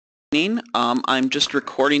I'm just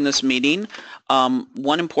recording this meeting.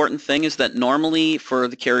 One important thing is that normally for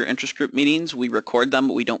the carrier interest group meetings, we record them,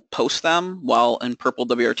 but we don't post them, while in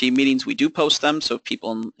prplwrt meetings, we do post them, so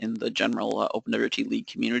people in the general OpenWRT League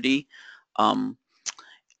community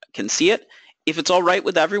can see it. If it's all right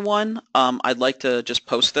with everyone, I'd like to just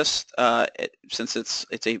post this since it's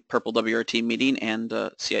a prplwrt meeting and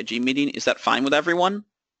a CIG meeting. Is that fine with everyone?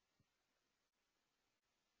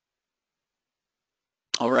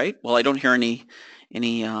 All right. Well, I don't hear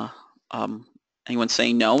anyone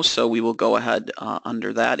saying no, so we will go ahead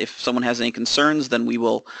under that. If someone has any concerns, then we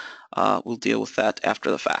will we'll deal with that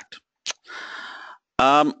after the fact.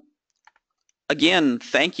 Again,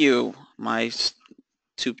 thank you. My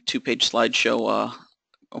two-page slideshow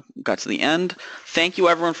got to the end. Thank you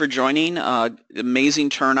everyone for joining.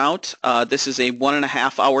 Amazing turnout. This is a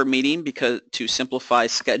 1.5 hour meeting because to simplify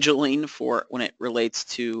scheduling for when it relates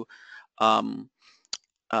to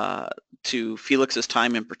Felix's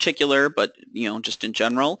time in particular, but just in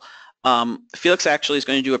general. Felix actually is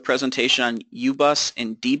going to do a presentation on UBus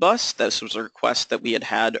and DBus. This was a request that we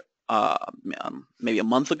had maybe a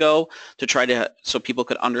month ago to try to so people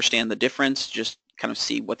could understand the difference, just kind of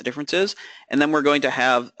see what the difference is. And then we're going to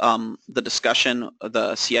have the discussion,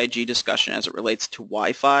 the CIG discussion as it relates to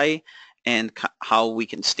Wi-Fi and how we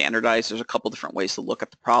can standardize. There's a couple different ways to look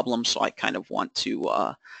at the problem, so I kind of want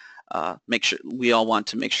to make sure we all want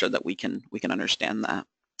to make sure that we can understand that.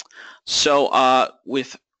 So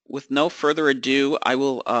with no further ado, I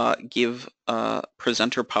will give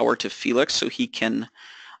presenter power to Felix so he can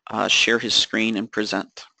share his screen and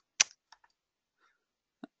present.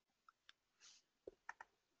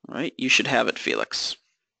 All right, you should have it, Felix.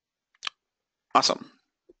 Awesome.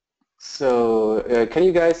 So can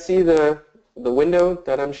you guys see the window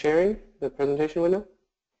that I'm sharing, the presentation window?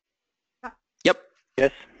 Yep.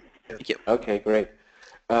 Yes. Thank you. Okay, great.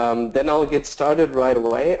 Then I'll get started right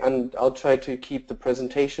away, and I'll try to keep the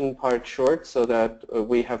presentation part short so that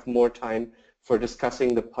we have more time for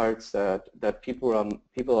discussing the parts that people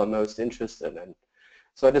are most interested in.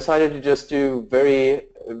 So I decided to just do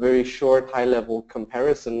very short, high-level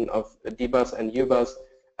comparison of DBus and UBus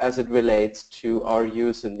as it relates to our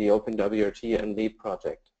use in the OpenWRT and LEAD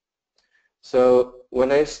project. So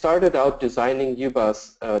when I started out designing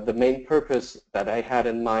UBus, the main purpose that I had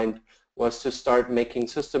in mind was to start making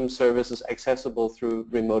system services accessible through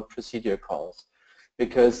remote procedure calls.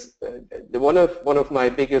 Because one of my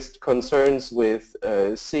biggest concerns with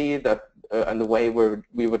C and the way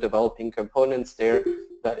we were developing components there,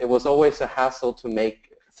 that it was always a hassle to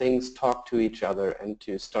make things talk to each other and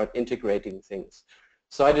to start integrating things.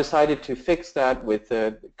 So I decided to fix that with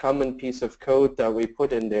a common piece of code that we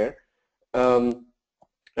put in there.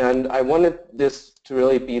 And I wanted this to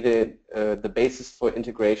really be the basis for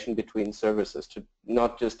integration between services, to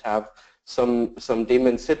not just have some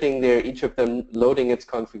daemon sitting there, each of them loading its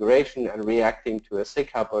configuration and reacting to a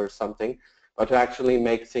SIG hub or something, but to actually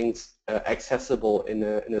make things accessible in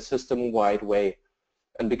a system-wide way.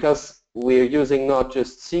 And because we're using not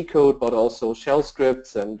just C code but also shell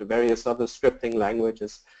scripts and various other scripting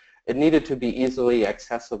languages, it needed to be easily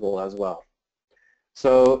accessible as well.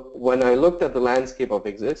 So when I looked at the landscape of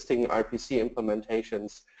existing RPC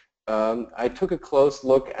implementations, I took a close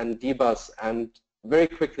look at DBus and very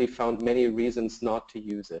quickly found many reasons not to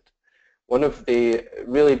use it. One of the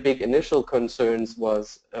really big initial concerns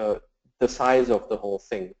was the size of the whole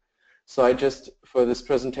thing. So I just, for this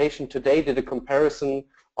presentation today, did a comparison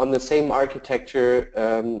on the same architecture,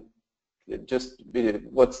 just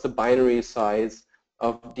what's the binary size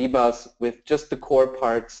of DBus with just the core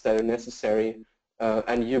parts that are necessary,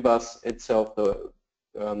 and UBus itself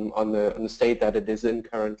on the state that it is in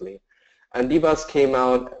currently. And DBus came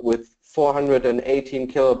out with 418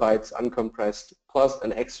 kilobytes uncompressed, plus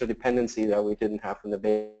an extra dependency that we didn't have in the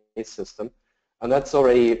base system. And that's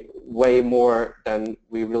already way more than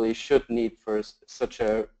we really should need for such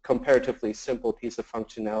a comparatively simple piece of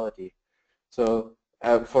functionality. So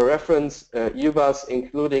for reference, UBus,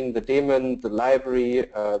 including the daemon, the library,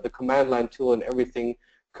 the command line tool and everything,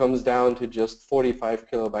 comes down to just 45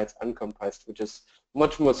 kilobytes uncompressed, which is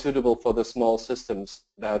much more suitable for the small systems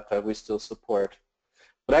that we still support.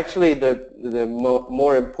 But actually the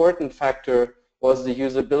more important factor was the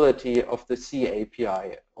usability of the C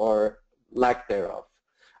API, or lack thereof.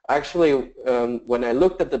 Actually, when I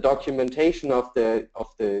looked at the documentation of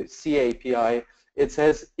the C API, it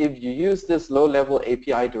says if you use this low-level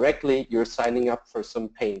API directly, you're signing up for some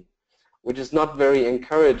pain, which is not very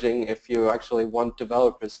encouraging if you actually want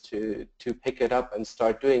developers to pick it up and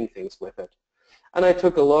start doing things with it. And I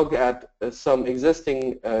took a look at some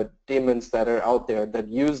existing daemons that are out there that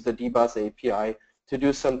use the DBus API to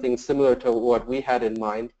do something similar to what we had in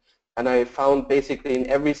mind. And I found basically in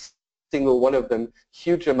every single one of them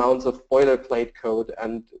huge amounts of boilerplate code,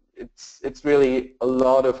 and it's really a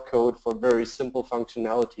lot of code for very simple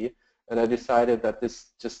functionality. And I decided that this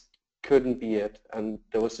just couldn't be it, and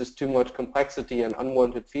there was just too much complexity and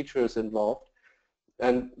unwanted features involved.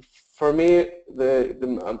 And for me,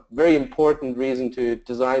 the very important reason to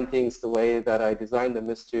design things the way that I designed them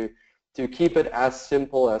is to keep it as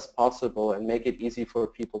simple as possible and make it easy for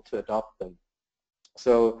people to adopt them.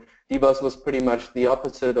 So dbus was pretty much the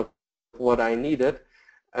opposite of what I needed.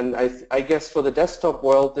 And I guess for the desktop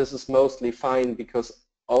world, this is mostly fine because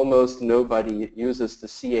almost nobody uses the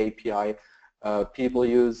C API. People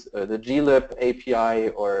use the glib API,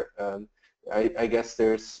 or I guess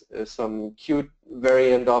there's some Qt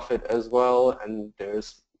variant of it as well, and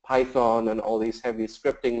there's Python and all these heavy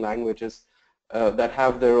scripting languages that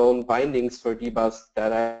have their own bindings for dbus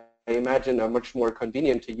that I imagine are much more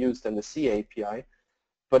convenient to use than the C API.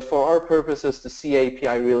 But for our purposes, the C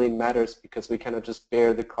API really matters because we cannot just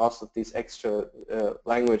bear the cost of these extra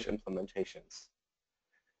language implementations.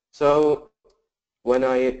 So when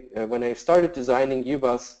I started designing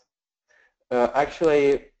ubus,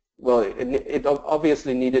 actually, well, it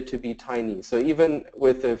obviously needed to be tiny. So even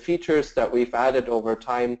with the features that we've added over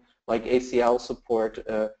time, like ACL support,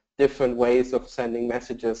 different ways of sending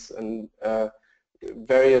messages, and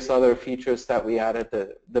various other features that we added,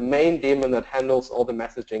 the main daemon that handles all the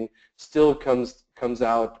messaging still comes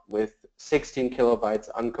out with 16 kilobytes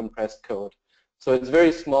uncompressed code. So it's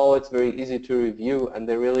very small, it's very easy to review, and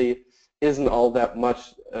there really isn't all that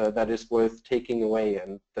much that is worth taking away.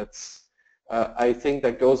 And that's, I think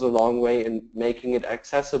that goes a long way in making it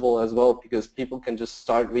accessible as well, because people can just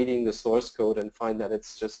start reading the source code and find that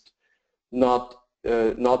it's just not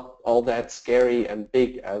all that scary and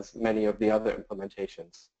big as many of the other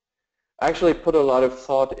implementations. I actually put a lot of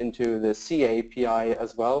thought into the C API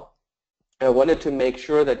as well. I wanted to make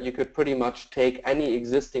sure that you could pretty much take any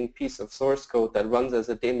existing piece of source code that runs as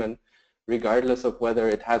a daemon, regardless of whether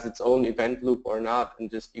it has its own event loop or not,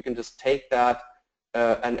 and you can just take that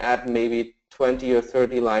and add maybe 20 or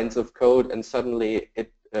 30 lines of code, and suddenly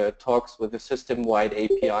it talks with a system-wide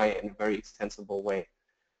API in a very extensible way.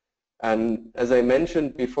 And as I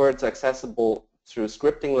mentioned before, it's accessible through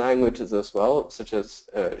scripting languages as well, such as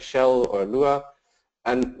Shell or Lua.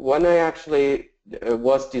 And when I actually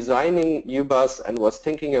was designing ubus and was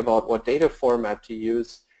thinking about what data format to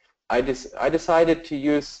use, I decided to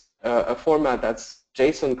use a format that's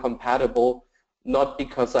JSON compatible, not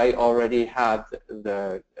because I already had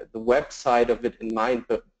the website of it in mind,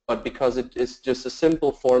 but because it is just a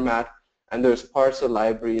simple format, and there's parser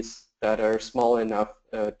libraries that are small enough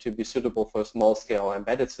to be suitable for small-scale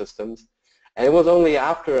embedded systems. And it was only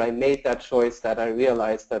after I made that choice that I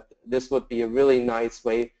realized that this would be a really nice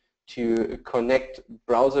way to connect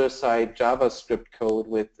browser-side JavaScript code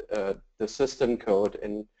with the system code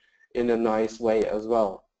in a nice way as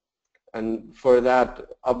well. And for that,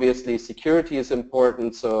 obviously, security is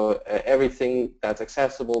important, so everything that's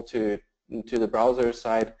accessible to the browser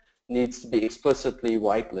side needs to be explicitly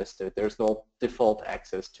whitelisted. There's no default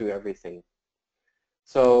access to everything.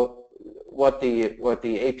 So what the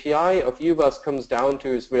API of ubus comes down to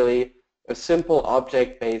is really a simple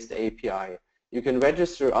object-based API. You can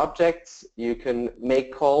register objects, you can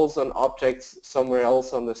make calls on objects somewhere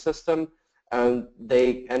else on the system, and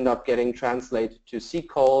they end up getting translated to C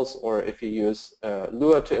calls, or if you use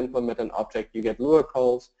Lua to implement an object, you get Lua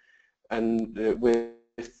calls. And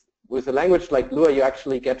with a language like Lua, you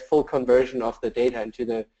actually get full conversion of the data into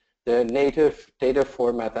the native data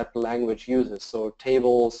format that the language uses. So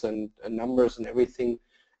tables and numbers and everything,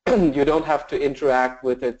 you don't have to interact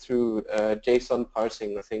with it through JSON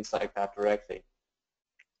parsing or things like that directly.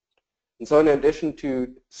 And so in addition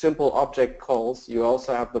to simple object calls, you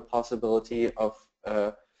also have the possibility of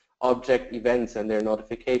object events and their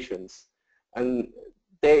notifications. And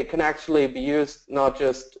they can actually be used not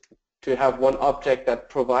just to have one object that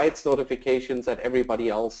provides notifications that everybody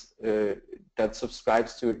else that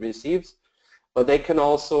subscribes to it receives, but they can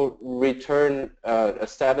also return a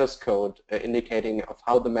status code indicating of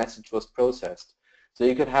how the message was processed. So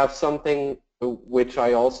you could have something which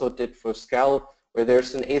I also did for Scala, where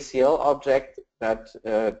there's an ACL object that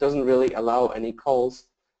doesn't really allow any calls,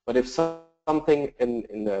 but if something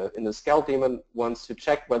in the Scala daemon wants to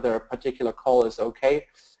check whether a particular call is okay,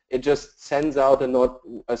 it just sends out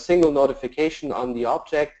a single notification on the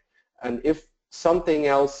object, and if something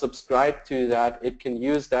else subscribed to that, it can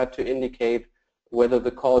use that to indicate whether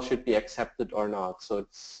the call should be accepted or not. So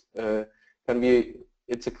it's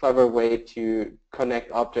a clever way to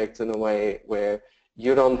connect objects in a way where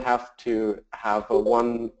you don't have to have a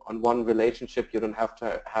one-on-one relationship. You don't have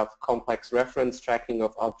to have complex reference tracking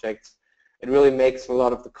of objects. It really makes a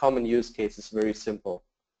lot of the common use cases very simple.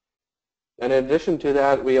 And in addition to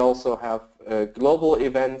that, we also have global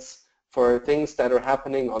events for things that are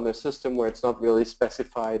happening on the system where it's not really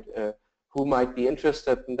specified who might be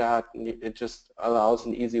interested in that. It just allows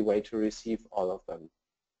an easy way to receive all of them.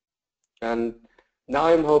 And now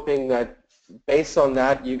I'm hoping that based on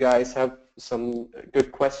that, you guys have some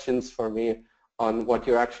good questions for me on what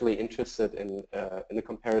you're actually interested in the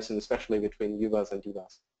comparison, especially between UBus and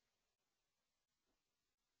DBus.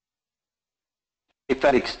 Hey,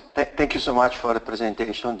 Felix, thank you so much for the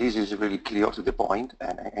presentation. This is really clear to the point,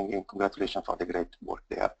 and again, congratulations for the great work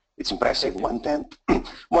there. It's impressive. One-tenth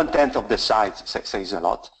of the size says a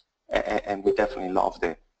lot, and we definitely love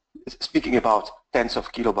the, speaking about tens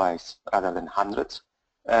of kilobytes rather than hundreds.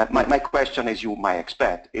 My question, as you might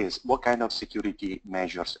expect, is what kind of security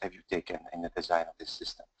measures have you taken in the design of this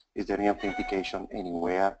system? Is there any authentication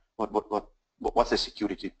anywhere? What's the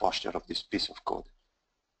security posture of this piece of code?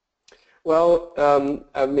 Well,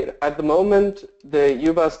 I mean, at the moment, the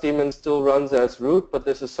UBus daemon still runs as root, but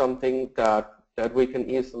this is something that we can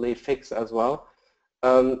easily fix as well.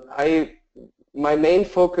 My main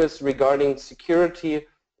focus regarding security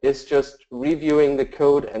is just reviewing the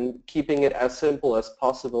code and keeping it as simple as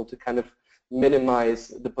possible to kind of minimize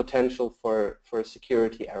the potential for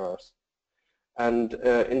security errors. And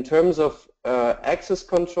in terms of access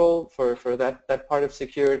control for that part of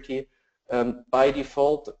security, by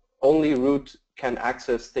default, only root can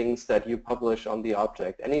access things that you publish on the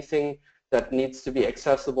object. Anything that needs to be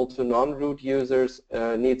accessible to non-root users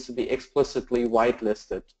needs to be explicitly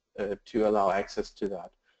whitelisted to allow access to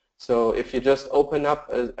that. So if you just open up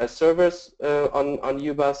a service on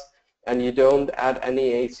UBus and you don't add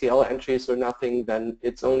any ACL entries or nothing, then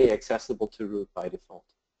it's only accessible to root by default.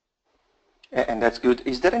 And that's good.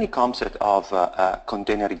 Is there any concept of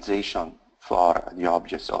containerization for the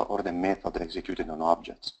objects or the method executed on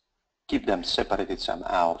objects? Keep them separated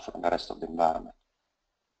somehow from the rest of the environment?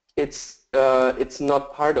 It's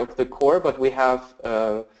not part of the core, but we have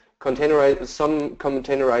some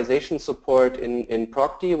containerization support in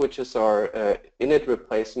procd, which is our init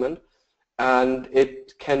replacement, and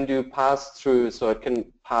it can do pass-through, so it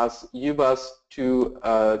can pass UBus to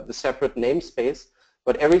the separate namespace,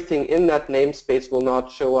 but everything in that namespace will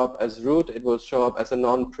not show up as root. It will show up as a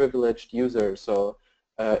non-privileged user, so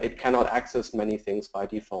it cannot access many things by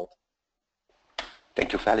default.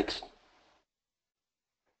 Thank you, Felix.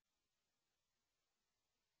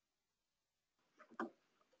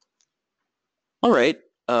 All right.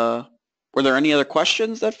 Were there any other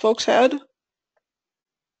questions that folks had?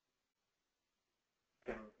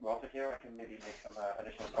 Walter here, I can maybe make some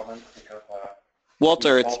additional comments because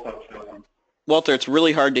Walter, it's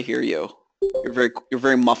really hard to hear you. You're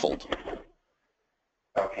very muffled.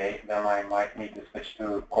 Okay, then I might need to switch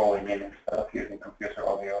to calling in instead of using computer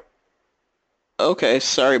audio. Okay,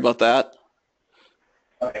 sorry about that.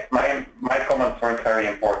 Okay, my comments weren't very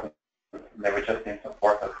important. They were just in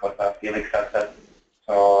support of what Felix had said.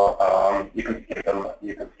 So you can skip them.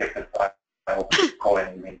 You can skip this. I will call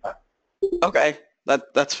in the meantime. Okay,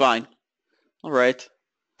 that's fine. All right.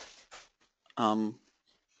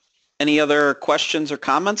 Any other questions or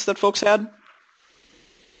comments that folks had?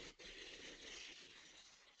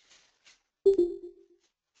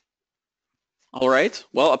 All right.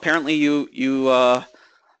 Well, apparently you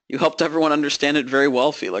helped everyone understand it very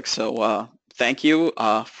well, Felix. So thank you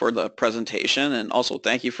for the presentation, and also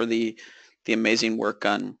thank you for the amazing work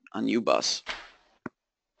on UBus.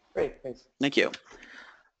 Great, thanks. Thank you.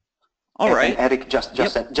 All right. And Eric,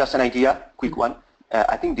 just an idea, quick one.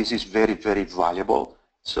 I think this is very, very valuable.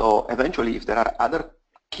 So eventually, if there are other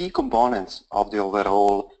key components of the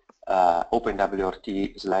overall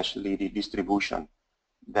OpenWRT/Lidi distribution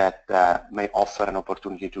that may offer an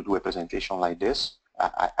opportunity to do a presentation like this,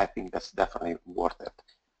 I think that's definitely worth it.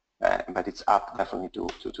 But it's up definitely to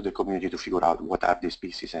the community to figure out what are these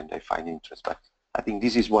pieces and they find interest. But I think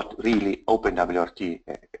this is what really OpenWRT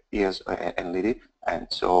is and Lidi, and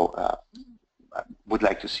so I would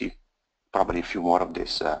like to see probably a few more of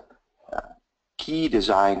these key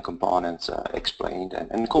design components explained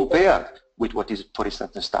and compared with what is, for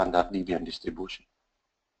instance, the standard Debian distribution.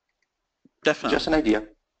 Definitely. Just an idea.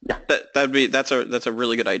 Yeah. That's a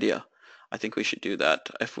really good idea. I think we should do that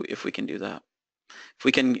if we can do that. If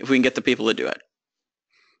we can get the people to do it.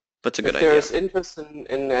 That's a good idea. If there's interest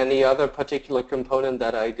in any other particular component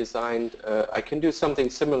that I designed, I can do something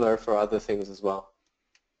similar for other things as well.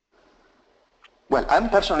 Well, I'm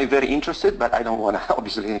personally very interested, but I don't want to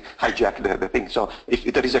obviously hijack the thing. So if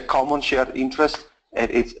there is a common shared interest,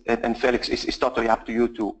 And Felix, it's totally up to you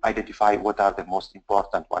to identify what are the most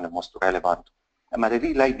important one, the most relevant. And I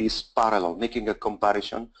really like this parallel, making a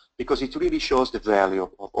comparison, because it really shows the value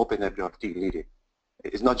of OpenWRT leading.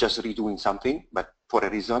 It's not just redoing something, but for a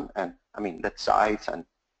reason, and I mean, that sites and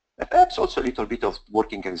perhaps also a little bit of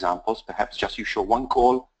working examples. Perhaps just you show one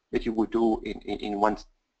call that you would do in one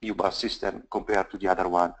UBus system compared to the other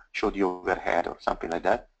one, show the overhead or something like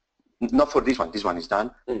that. Not for this one is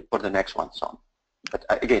done, for the next one, so on. But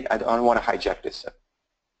again, I don't want to hijack this.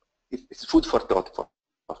 It's food for thought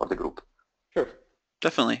for the group. Sure.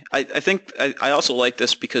 Definitely. I think I also like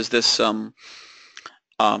this because this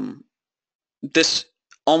this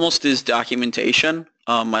almost is documentation.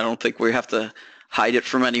 I don't think we have to hide it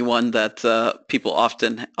from anyone that people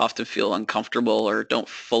often feel uncomfortable or don't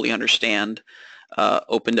fully understand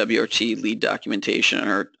OpenWRT lead documentation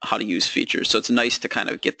or how to use features. So it's nice to kind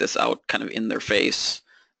of get this out kind of in their face.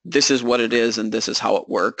 This is what it is and this is how it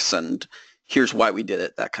works and here's why we did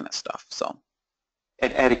it, that kind of stuff. So.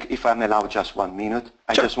 And Eric, if I'm allowed just 1 minute,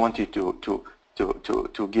 I just wanted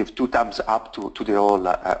to give 2 thumbs up to the whole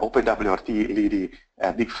OpenWRT Lidi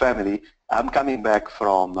big family. I'm coming back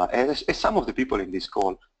from, as some of the people in this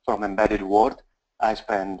call, from Embedded World. I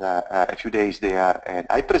spent a few days there, and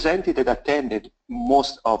I presented and attended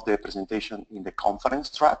most of the presentation in the conference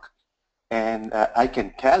track. And I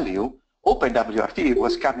can tell you, OpenWRT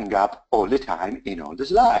was coming up all the time in all the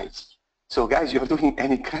slides. So guys, you're doing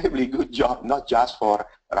an incredibly good job, not just for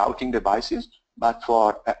routing devices, but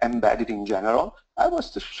for embedded in general. I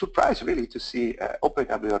was surprised really to see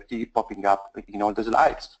OpenWRT popping up in all the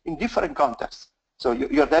slides in different contexts. So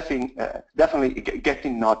you're definitely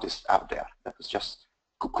getting noticed out there. That was just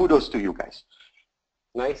kudos to you guys.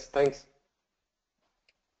 Nice, thanks.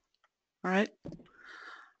 All right.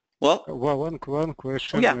 Well, one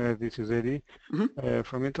question. Oh, yeah. This is Eddie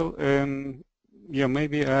from Intel. Yeah,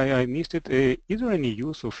 maybe I missed it. Is there any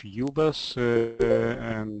use of UBus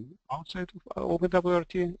outside of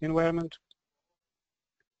OpenWRT environment?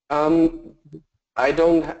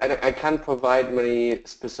 I can't provide many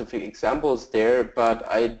specific examples there, but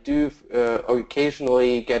I do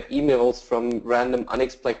occasionally get emails from random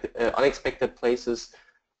unexpected places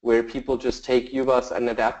where people just take UBus and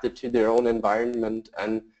adapt it to their own environment.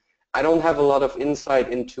 And I don't have a lot of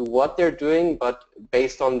insight into what they're doing, but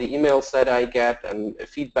based on the emails that I get and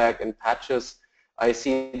feedback and patches, I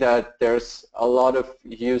see that there's a lot of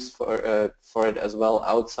use for it as well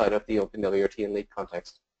outside of the OpenWRT and lead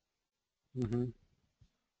context. Mm-hmm.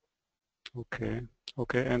 Okay.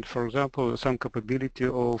 Okay. And for example, some capability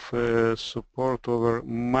of support over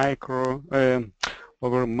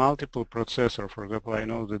over multiple processor. For example, I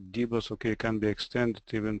know that dbus can be extended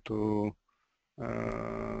even to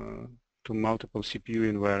multiple CPU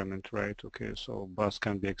environment, right? Okay, so bus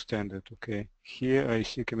can be extended. Okay, here I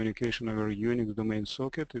see communication over Unix domain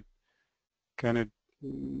socket. Can it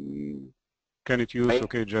use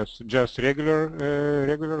just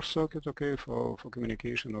regular socket for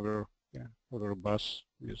communication over over bus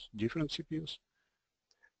with different CPUs?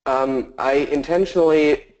 I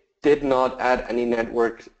intentionally did not add any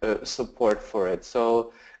network support for it.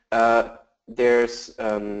 So there's,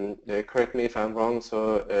 correct me if I'm wrong,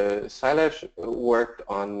 so Silesh worked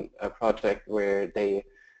on a project where they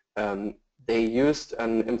used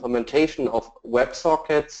an implementation of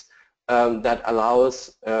WebSockets that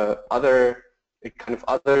allows other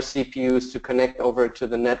CPUs to connect over to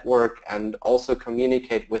the network and also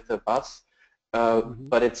communicate with the bus.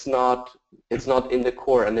 But it's not in the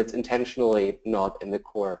core, and it's intentionally not in the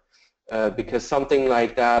core. Because something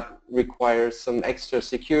like that requires some extra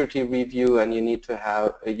security review, and you need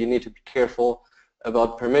to be careful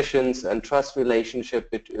about permissions and trust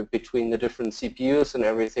relationship between the different CPUs and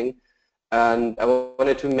everything. And I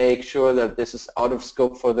wanted to make sure that this is out of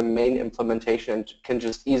scope for the main implementation and can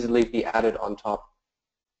just easily be added on top.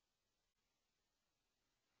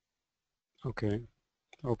 Okay.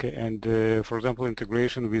 Okay, and for example,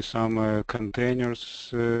 integration with some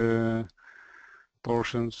containers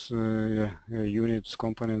portions, units,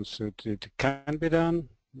 components, it can be done?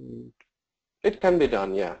 It can be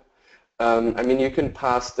done, yeah. I mean, you can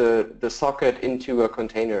pass the socket into a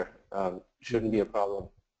container. Shouldn't be a problem.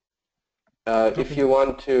 If you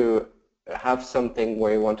want to have something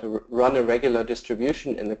where you want to run a regular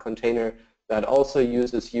distribution in the container that also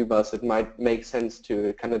uses UBus, it might make sense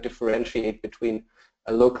to kind of differentiate between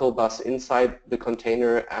a local bus inside the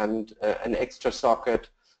container and an extra socket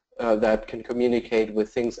that can communicate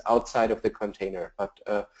with things outside of the container.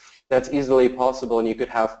 But that's easily possible, and you could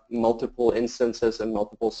have multiple instances and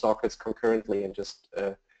multiple sockets concurrently and just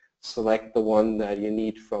select the one that you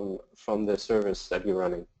need from the service that you're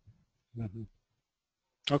running. Mm-hmm.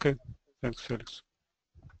 Okay, thanks, Felix.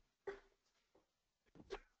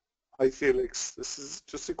 Hi Felix, this is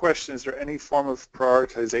just a question. Is there any form of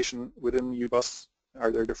prioritization within UBus?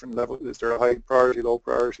 Are there different levels? Is there a high priority, low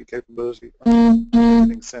priority capability? Or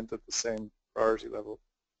everything sent at the same priority level?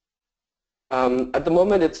 At the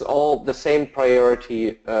moment, it's all the same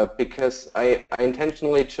priority because I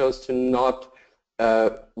intentionally chose to not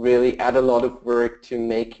really add a lot of work to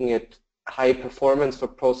making it high performance for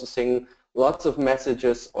processing lots of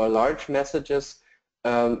messages or large messages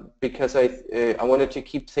because I wanted to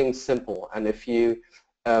keep things simple. And if you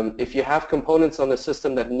have components on the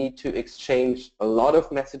system that need to exchange a lot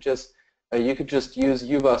of messages, you could just use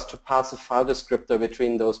UBus to pass a file descriptor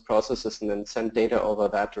between those processes and then send data over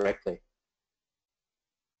that directly.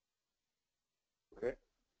 Okay.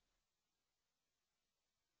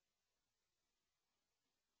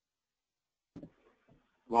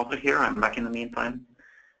 Walter here, I'm back in the meantime.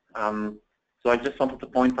 So I just wanted to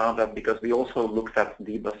point out that because we also looked at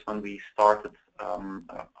dbus when we started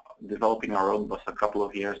developing our own bus a couple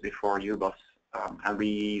of years before UBus, and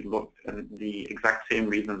we looked at the exact same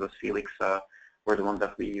reasons as Felix were the ones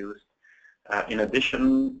that we used. In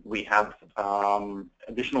addition, we had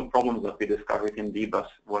additional problems that we discovered in dbus.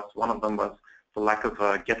 One of them was the lack of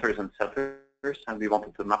getters and setters, and we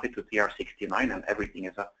wanted to map it to TR69, and everything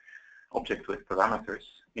is a object with parameters.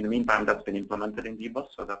 In the meantime, that's been implemented in dbus,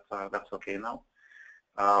 so that's okay now.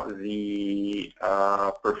 The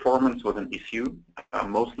performance was an issue,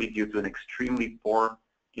 mostly due to an extremely poor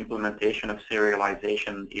implementation of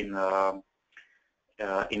serialization in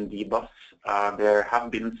dbus. There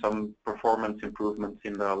have been some performance improvements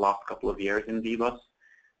in the last couple of years in dbus.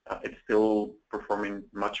 It's still performing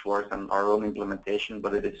much worse than our own implementation,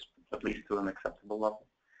 but it is at least to an acceptable level.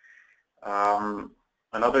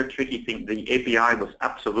 Another tricky thing, the API was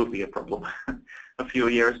absolutely a problem a few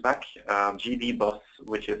years back. GDBus,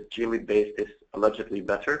 which is glib-based, is allegedly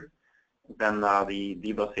better than the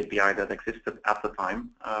dbus API that existed at the time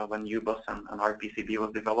when UBus and RPCB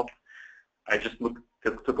was developed. I just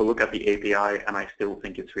took a look at the API, and I still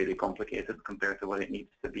think it's really complicated compared to what it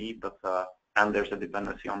needs to be. But and there's a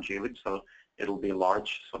dependency on glib, so it'll be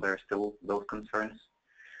large. So there are still those concerns.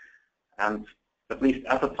 And at least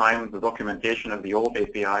at the time, the documentation of the old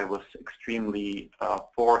API was extremely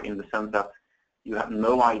poor in the sense that you had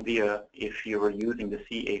no idea if you were using the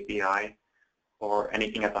C API or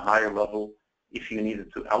anything at a higher level, if you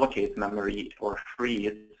needed to allocate memory or free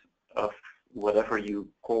it of whatever you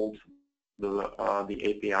called the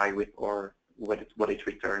API with or what it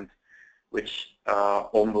returned, which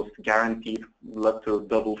almost guaranteed led to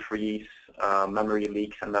double freeze, memory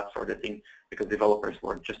leaks, and that sort of thing, because developers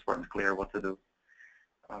just weren't clear what to do.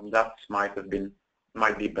 That might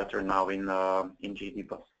be better now in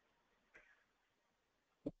GDBus.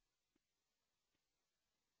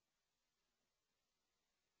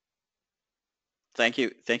 Thank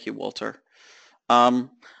you, Walter.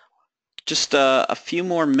 Just a few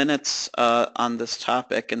more minutes on this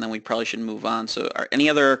topic, and then we probably should move on. So, are any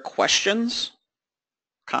other questions,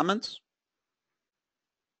 comments?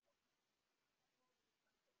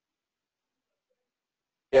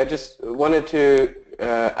 Yeah, I just wanted to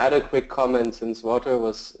add a quick comment since Walter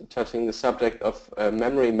was touching the subject of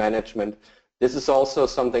memory management. This is also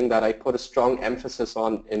something that I put a strong emphasis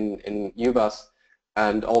on in UBus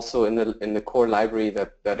and also in the core library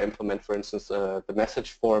that implement, for instance, the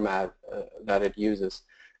message format that it uses.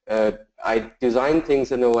 I designed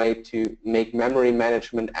things in a way to make memory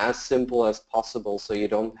management as simple as possible, so you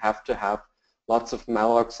don't have to have lots of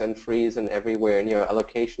mallocs and frees and everywhere in your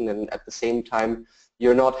allocation, and at the same time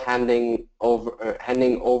you're not handing over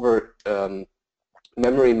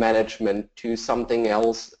memory management to something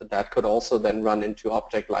else that could also then run into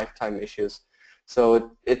object lifetime issues.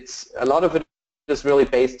 So it's a lot of it is really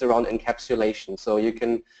based around encapsulation. So you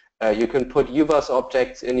can put UBus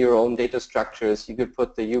objects in your own data structures. You could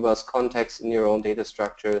put the UBus context in your own data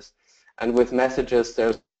structures. And with messages,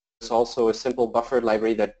 there's also a simple buffer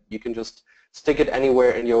library that you can just stick it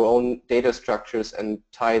anywhere in your own data structures and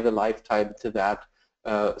tie the lifetime to that.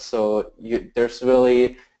 So there's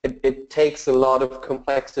really, it takes a lot of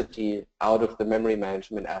complexity out of the memory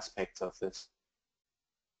management aspects of this.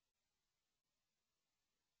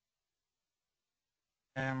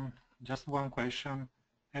 Just one question.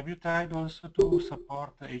 Have you tried also to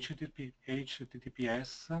support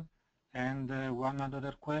HTTPS? And one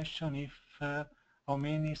other question, if how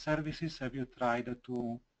many services have you tried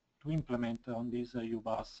to implement on this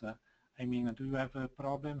UBus? I mean, do you have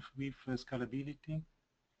problems with scalability?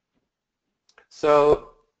 So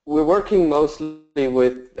we're working mostly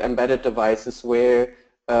with embedded devices where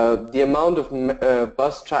the amount of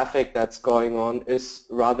bus traffic that's going on is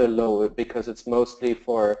rather low because it's mostly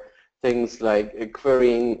for things like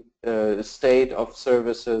querying the state of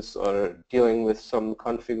services or dealing with some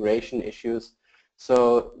configuration issues.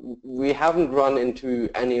 So we haven't run into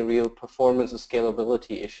any real performance or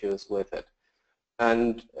scalability issues with it.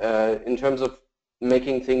 And in terms of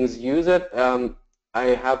making things use it, I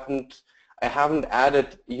haven't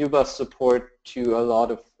added UBus support to a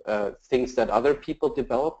lot of things that other people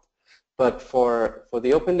developed, but for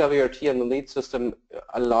the OpenWRT and the lead system,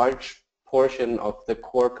 a large portion of the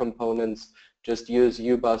core components just use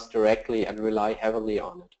UBus directly and rely heavily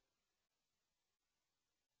on it.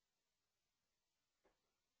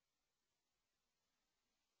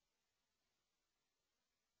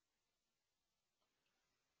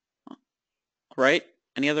 All right.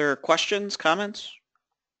 Any other questions, comments?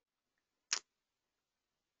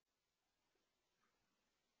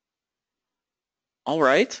 All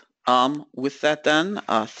right. With that then,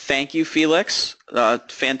 thank you, Felix.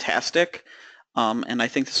 Fantastic. And I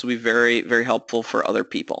think this will be very, very helpful for other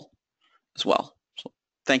people as well. So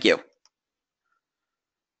thank you.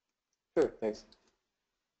 Sure, thanks.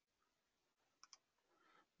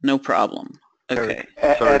 No problem. Okay.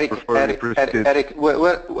 Eric,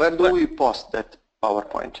 where do we post that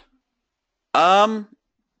PowerPoint?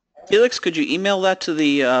 Felix, could you email that to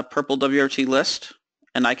the prplwrt list?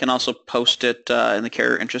 And I can also post it in the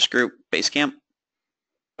Carrier Interest Group Basecamp?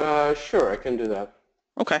 Sure, I can do that.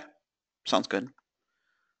 Okay. Sounds good.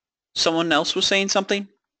 Someone else was saying something,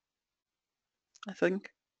 I think.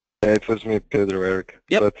 Yeah, it was me, Pedro, Eric.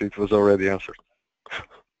 Yep. But it was already answered.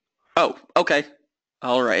 Oh, okay.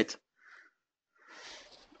 All right.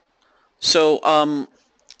 So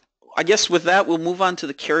I guess with that, we'll move on to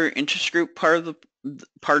the Carrier Interest Group part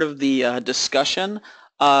of the discussion.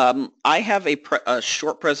 I have a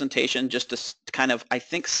short presentation just to kind of, I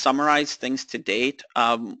think, summarize things to date.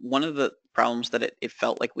 One of the problems that it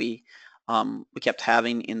felt like we kept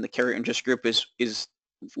having in the Carrier Interest Group is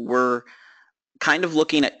we're kind of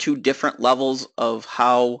looking at two different levels of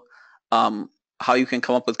how you can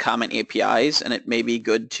come up with common APIs, and it may be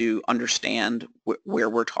good to understand where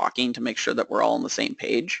we're talking to make sure that we're all on the same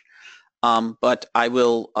page. But I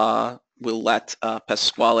will let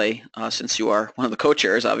Pasquale, since you are one of the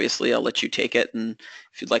co-chairs, obviously, I'll let you take it, and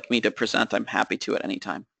if you'd like me to present, I'm happy to at any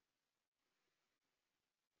time.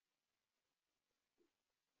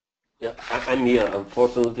 Yeah, I'm here.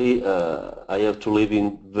 Unfortunately, I have to leave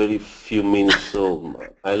in very few minutes, so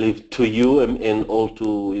I leave to you and all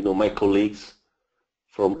to my colleagues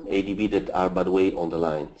from ADB that are, by the way, on the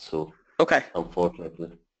line. So okay, unfortunately.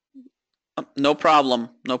 No problem.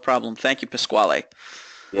 No problem. Thank you, Pasquale.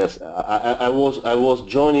 Yes, I was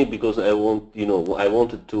joining because I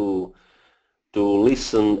wanted to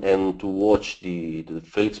listen and to watch the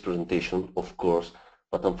Felix presentation, of course.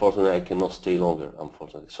 But unfortunately, I cannot stay longer,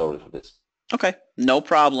 unfortunately. Sorry for this. Okay, no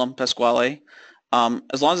problem, Pasquale.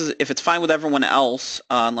 As long as, if it's fine with everyone else,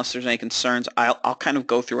 unless there's any concerns, I'll kind of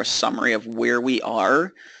go through a summary of where we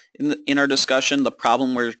are in our discussion, the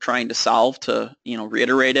problem we're trying to solve, to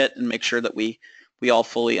reiterate it and make sure that we all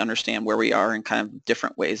fully understand where we are and kind of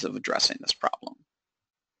different ways of addressing this problem.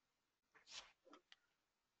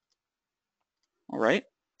 All right.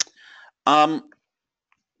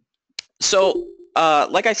 So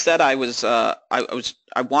like I said, I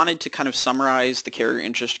wanted to kind of summarize the Carrier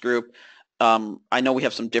Interest Group. I know we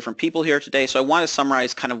have some different people here today, so I want to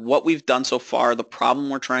summarize kind of what we've done so far, the problem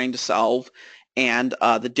we're trying to solve, and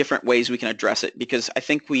the different ways we can address it, because I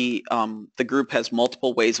think the group has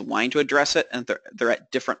multiple ways of wanting to address it, and they're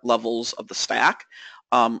at different levels of the stack.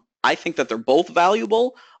 I think that they're both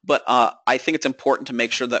valuable, but I think it's important to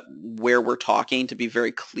make sure that where we're talking to be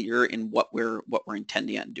very clear in what we're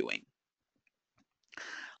intending on doing.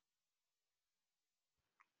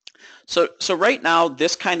 So right now,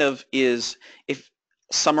 this kind of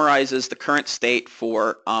summarizes the current state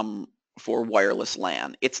for wireless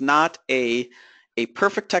LAN. It's not a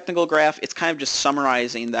perfect technical graph. It's kind of just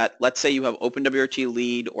summarizing that. Let's say you have OpenWRT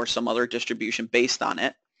lead or some other distribution based on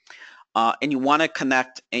it, and you want to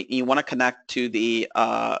connect. To the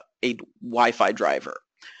a Wi-Fi driver.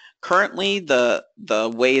 Currently, the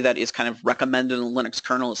way that is kind of recommended in the Linux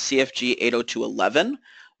kernel is CFG 802.11.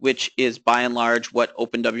 Which is by and large what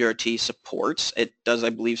OpenWRT supports. It does, I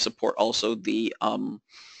believe, support also the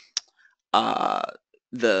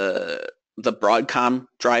Broadcom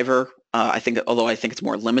driver. I think, although I think it's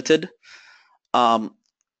more limited. Am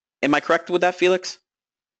I correct with that, Felix?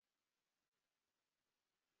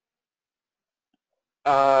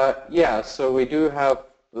 Yeah. So we do have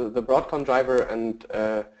the Broadcom driver, and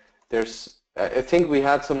there's I think we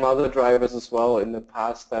had some other drivers as well in the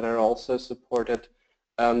past that are also supported,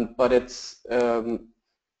 but it's so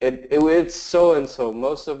and so.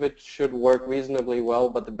 Most of it should work reasonably well,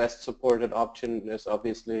 but the best supported option is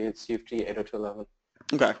obviously CFG 802.11.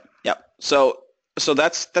 Okay. Yep. So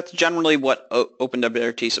that's generally what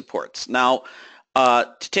OpenWRT supports. Now,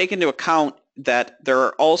 to take into account that there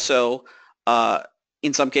are also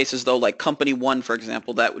in some cases though, like Company 1, for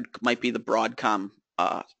example, that might be the Broadcom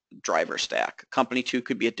driver stack. Company 2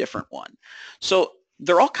 could be a different one. So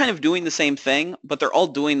they're all kind of doing the same thing, but they're all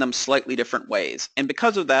doing them slightly different ways. And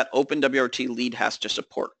because of that, OpenWRT lead has to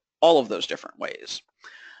support all of those different ways.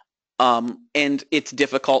 And it's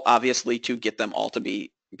difficult, obviously, to get them all to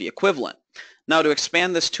be equivalent. Now, to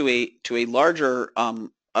expand this to a larger,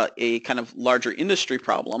 a kind of larger industry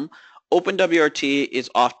problem, OpenWRT is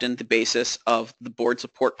often the basis of the board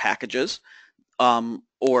support packages,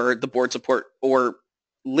 or the board support, or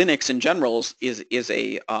Linux in general is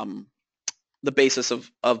the basis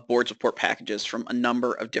of board support packages from a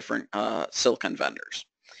number of different silicon vendors.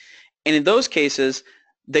 And in those cases,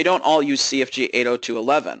 they don't all use CFG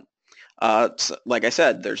 802.11. So like I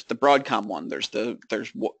said, there's the Broadcom one, there's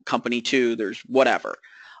Company 2, there's whatever.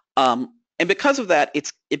 And because of that,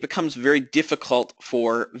 it becomes very difficult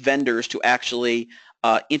for vendors to actually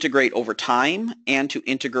integrate over time and to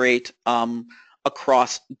integrate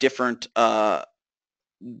across different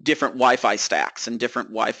Wi-Fi stacks and different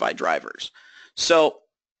Wi-Fi drivers. So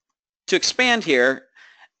to expand here,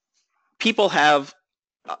 people have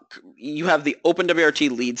you have the OpenWRT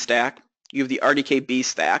lead stack, you have the RDKB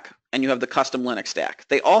stack, and you have the custom Linux stack.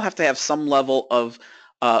 They all have to have some level of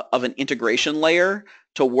an integration layer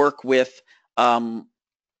to work with CFG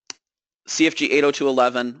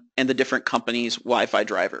 802.11 and the different companies' Wi-Fi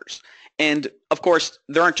drivers. And of course,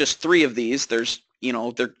 there aren't just 3 of these. There's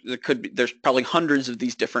there's probably hundreds of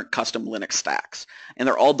these different custom Linux stacks, and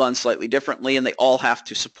they're all done slightly differently, and they all have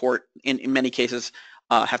to support, in many cases,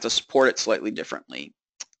 have to support it slightly differently.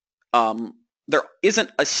 There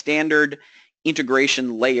isn't a standard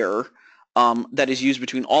integration layer that is used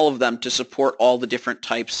between all of them to support all the different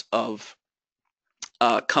types of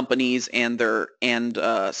companies and their kind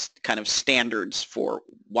of standards for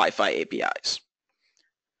Wi-Fi APIs.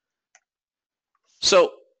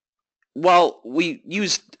 So while we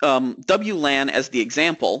use WLAN as the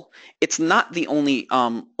example, it's not the only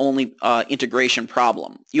integration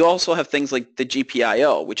problem. You also have things like the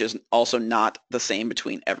GPIO, which is also not the same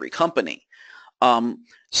between every company.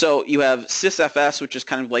 So you have sysfs, which is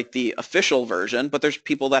kind of like the official version, but there's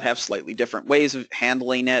people that have slightly different ways of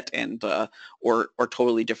handling it, and or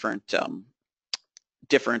totally different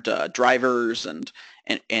drivers and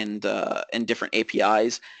different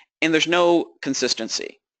APIs, and there's no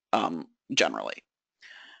consistency generally.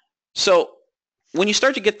 So when you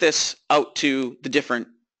start to get this out to the different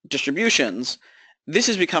distributions, this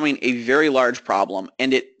is becoming a very large problem,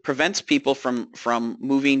 and it prevents people from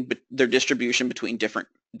moving their distribution between different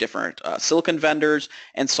silicon vendors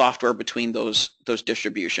and software between those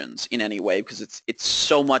distributions in any way, because it's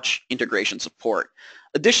so much integration support.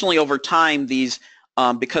 Additionally, over time, these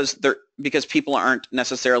because people aren't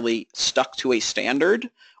necessarily stuck to a standard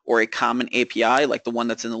or a common API like the one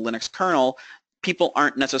that's in the Linux kernel, people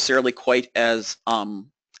aren't necessarily quite as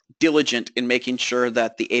diligent in making sure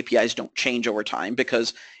that the APIs don't change over time,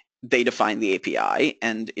 because they define the API,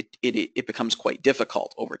 and it becomes quite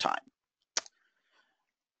difficult over time.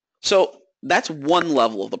 So that's one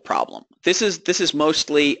level of the problem. This is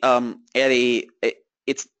mostly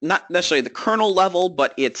it's not necessarily the kernel level,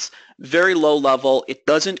 but it's very low level. It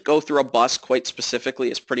doesn't go through a bus quite specifically.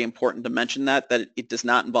 It's pretty important to mention that it does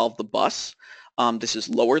not involve the bus. This is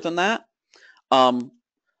lower than that,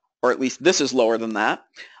 or at least this is lower than that.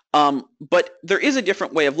 But there is a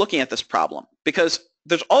different way of looking at this problem, because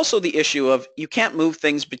there's also the issue of you can't move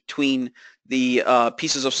things between the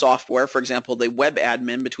pieces of software, for example, the web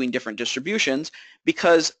admin between different distributions,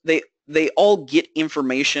 because they all get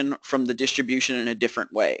information from the distribution in a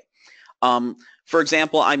different way. For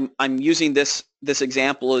example, I'm using this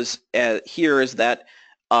example here is that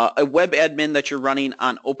a web admin that you're running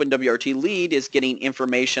on OpenWRT lead is getting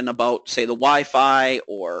information about, say, the Wi-Fi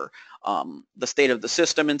or the state of the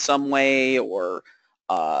system in some way, or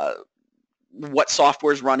what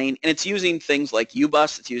software is running, and it's using things like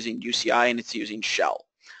UBus, it's using UCI, and it's using shell.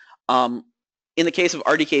 In the case of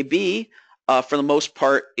RDKB, for the most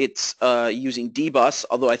part, it's using dbus,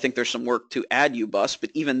 although I think there's some work to add UBus,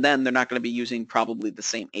 but even then, they're not going to be using probably the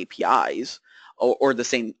same APIs or the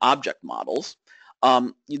same object models.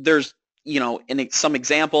 There's, some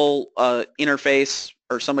example interface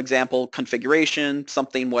or some example configuration,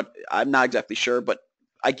 something what I'm not exactly sure, but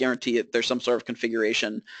I guarantee it, there's some sort of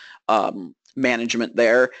configuration management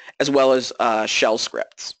there, as well as shell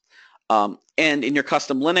scripts. And in your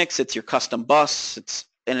custom Linux, it's your custom bus,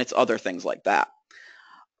 and it's other things like that.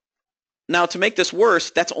 Now, to make this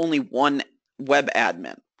worse, that's only one web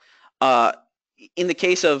admin. In the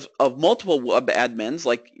case of multiple web admins,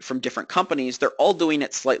 like from different companies, they're all doing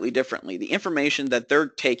it slightly differently. The information that they're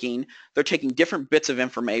taking different bits of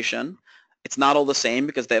information. It's not all the same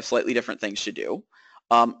because they have slightly different things to do.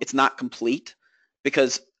 It's not complete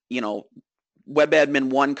because, you know, web admin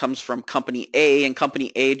 1 comes from company A, and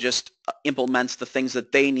company A just implements the things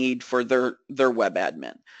that they need for their web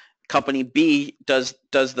admin. Company B does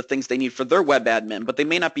the things they need for their web admin, but they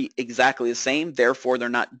may not be exactly the same. Therefore, they're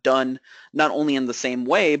not done not only in the same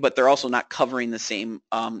way, but they're also not covering the same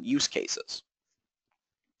use cases.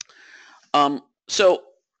 So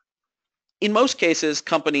in most cases,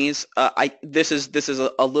 companies, this is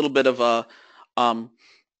a little bit of a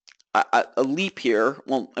leap here.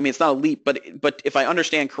 Well, I mean, it's not a leap, but if I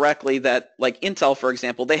understand correctly, that like Intel, for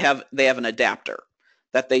example, they have an adapter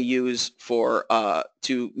that they use for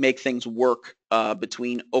to make things work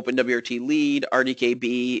between OpenWRT lead,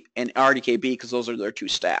 RDKB, and RDKB, because those are their 2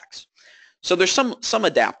 stacks. So there's some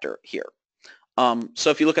adapter here. So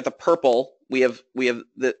if you look at the prpl, we have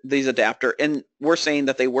these adapter, and we're saying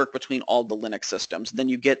that they work between all the Linux systems. Then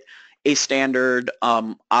you get a standard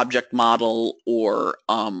object model or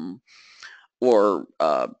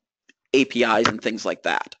APIs and things like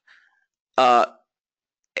that.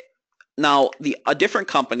 Now, a different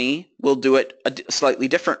company will do it a slightly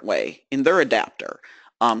different way in their adapter.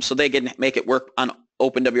 So they can make it work on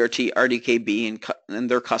OpenWRT, RDKB, and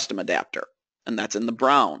their custom adapter, and that's in the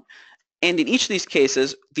brown. And in each of these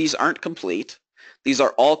cases, these aren't complete. These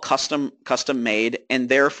are all custom made, and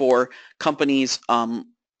therefore companies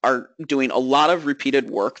are doing a lot of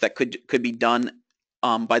repeated work that could be done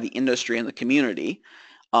by the industry and the community,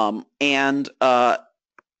 and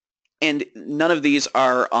none of these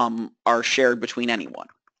are shared between anyone.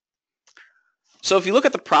 So if you look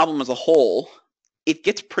at the problem as a whole, it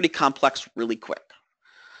gets pretty complex really quick.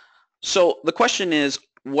 So the question is,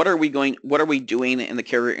 what are we doing in the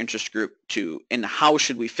carrier interest group and how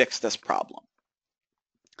should we fix this problem?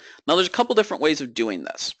 Now, there's a couple different ways of doing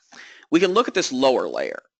this. We can look at this lower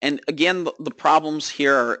layer, and again, the problems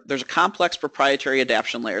here are there's a complex proprietary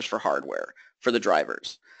adaptation layers for hardware for the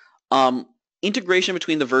drivers. Integration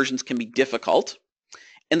between the versions can be difficult,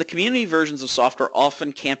 and the community versions of software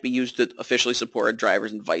often can't be used to officially support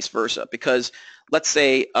drivers and vice versa, because let's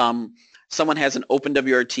say someone has an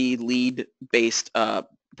OpenWRT lead-based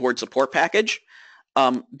board support package.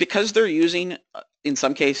 Because they're using, in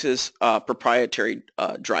some cases, proprietary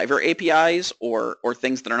driver APIs or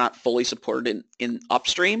things that are not fully supported in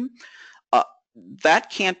upstream, that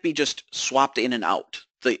can't be just swapped in and out,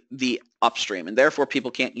 the upstream, and therefore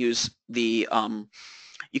people can't use the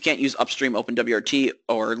you can't use upstream OpenWRT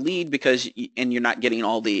or lead because and you're not getting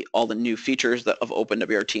all the new features of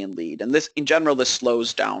OpenWRT and lead. And this, in general, this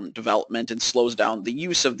slows down development and slows down the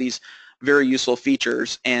use of these very useful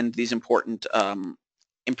features and these important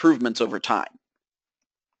improvements over time.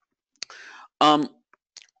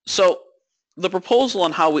 So the proposal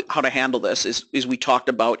on how to handle this is we talked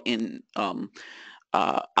about in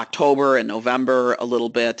October and November a little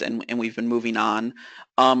bit, and we've been moving on,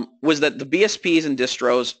 was that the BSPs and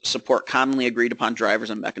distros support commonly agreed upon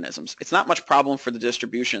drivers and mechanisms. It's not much problem for the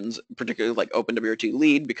distributions, particularly like OpenWRT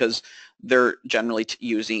lead, because they're generally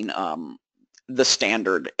using the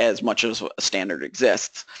standard as much as a standard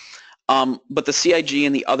exists. But the CIG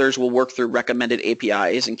and the others will work through recommended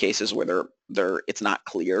APIs in cases where it's not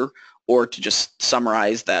clear, or to just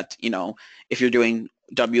summarize that, you know, if you're doing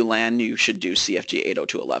WLAN, you should do CFG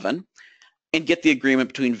 802.11, and get the agreement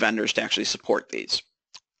between vendors to actually support these.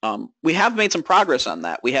 We have made some progress on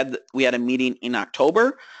that. We had a meeting in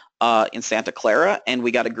October in Santa Clara, and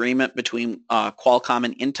we got agreement between Qualcomm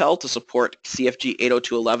and Intel to support CFG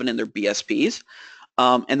 802.11 in their BSPs.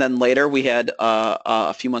 And then later we had,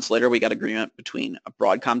 a few months later, we got agreement between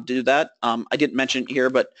Broadcom to do that. I didn't mention here,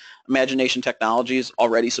 but Imagination Technologies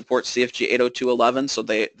already supports CFG 802.11, so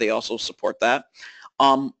they also support that.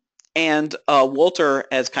 And Walter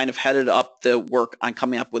has kind of headed up the work on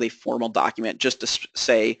coming up with a formal document just to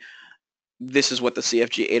say, this is what the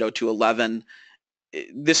CFG 802.11,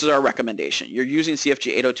 this is our recommendation. You're using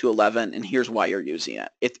CFG 802.11, and here's why you're using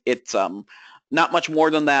it. It's not much more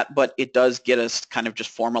than that, but it does get us kind of just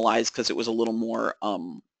formalized because it was a little more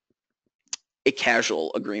a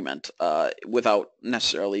casual agreement without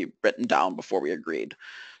necessarily written down before we agreed.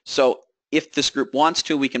 So if this group wants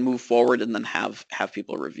to, we can move forward and then have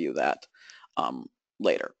people review that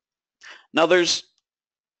later. Now there's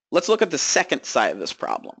let's look at the second side of this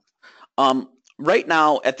problem. Right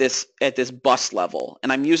now at this bus level,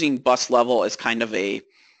 and I'm using bus level as kind of a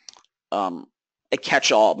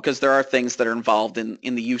catch-all because there are things that are involved in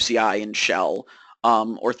the UCI and shell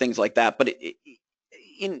or things like that. But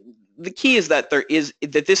the key is that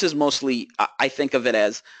this is mostly, I think of it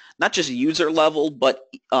as not just user level, but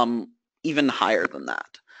even higher than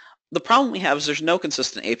that. The problem we have is there's no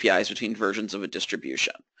consistent APIs between versions of a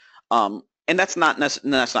distribution. And that's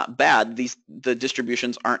not bad. The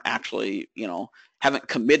distributions aren't actually, haven't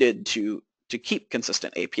committed to keep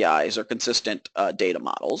consistent APIs or consistent data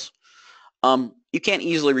models. You can't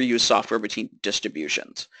easily reuse software between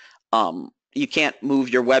distributions. You can't move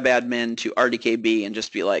your web admin to RDKB and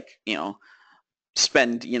just be like,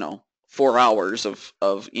 spend 4 hours of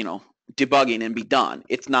debugging and be done.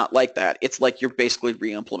 It's not like that. It's like you're basically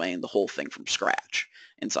re-implementing the whole thing from scratch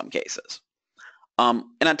in some cases. And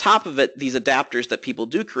on top of it, these adapters that people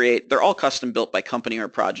do create, they're all custom built by company or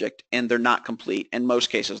project, and they're not complete. In most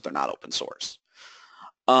cases, they're not open source.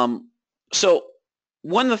 So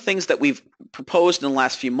one of the things that we've proposed in the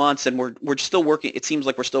last few months, and we're still working, it seems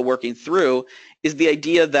like we're still working through, is the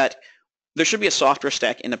idea that there should be a software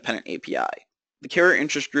stack independent API. The carrier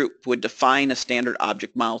interest group would define a standard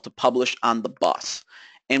object model to publish on the bus.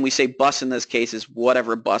 And we say bus in this case is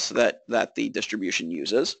whatever bus that the distribution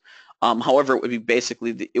uses. However, it would be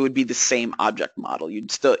basically, it would be the same object model. You'd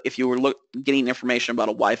still, if you were getting information about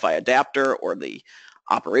a Wi-Fi adapter or the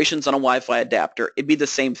operations on a Wi-Fi adapter, it'd be the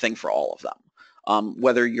same thing for all of them,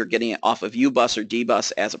 whether you're getting it off of UBus or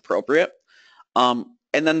DBus as appropriate. And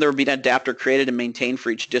then there would be an adapter created and maintained for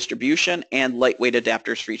each distribution and lightweight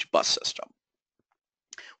adapters for each bus system,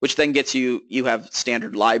 which then gets you have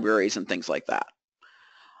standard libraries and things like that.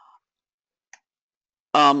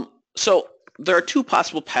 So there are two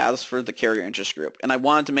possible paths for the carrier interest group, and I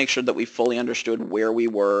wanted to make sure that we fully understood where we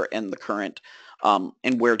were and the current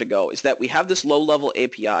and where to go. Is that we have this low-level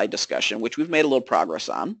API discussion, which we've made a little progress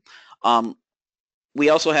on. We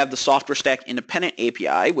also have the software stack independent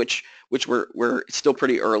API, which we're still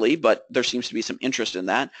pretty early, but there seems to be some interest in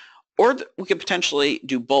that. Or we could potentially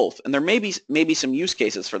do both, and there may be some use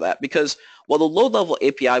cases for that, because while the low-level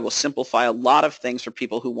API will simplify a lot of things for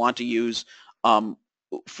people who want to use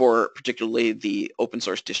for particularly the open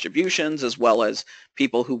source distributions, as well as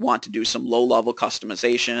people who want to do some low-level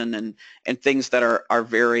customization and things that are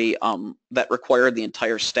very that require the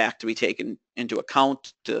entire stack to be taken into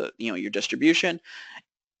account to your distribution.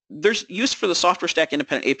 There's use for the software stack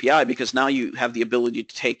independent API because now you have the ability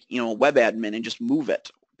to take a web admin and just move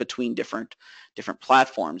it between different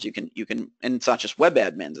platforms. You can, and it's not just web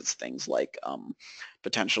admins, it's things like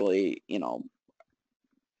potentially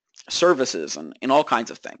services and all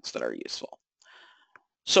kinds of things that are useful.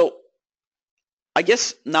 So I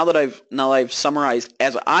guess now that I've summarized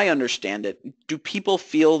as I understand it, do people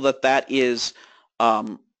feel that is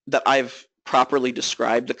that I've properly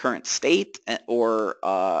described the current state, or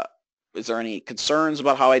is there any concerns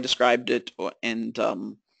about how I described it? And I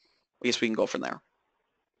guess we can go from there.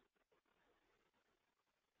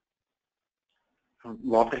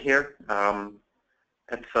 Walter here.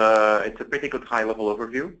 It's a pretty good high-level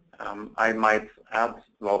overview. I might add,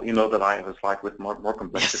 well, you know that I have a slide with more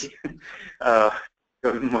complexity,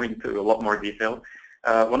 going more into a lot more detail.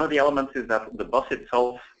 One of the elements is that the bus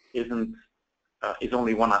itself is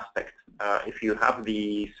only one aspect. If you have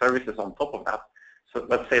the services on top of that, so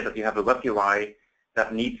let's say that you have a web UI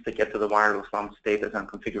that needs to get to the wireless LAN status and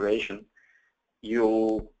configuration,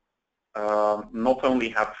 you'll not only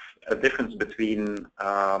have a difference between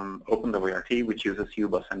prplwrt, which uses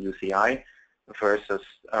UBus and UCI, versus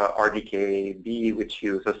RDKB, which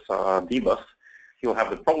uses DBus. You'll have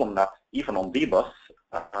the problem that even on DBus,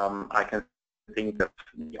 I can think that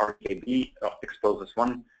the RDKB exposes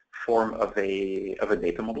one form of a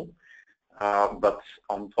data model, but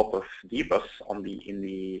on top of DBus, in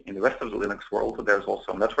the rest of the Linux world, there's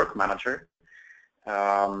also Network Manager,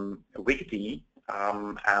 Wikd,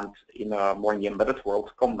 and more in the embedded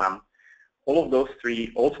world, Conman. All of those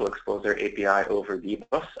three also expose their API over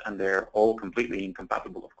DBus, and they're all completely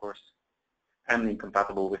incompatible, of course, and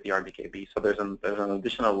incompatible with the RDKB. So there's an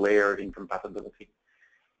additional layer of incompatibility.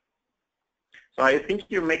 So I think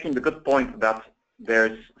you're making the good point that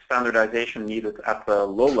there's standardization needed at the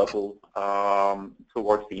low level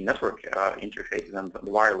towards the network interfaces and the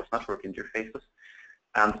wireless network interfaces.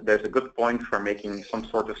 And there's a good point for making some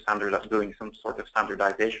sort of doing some sort of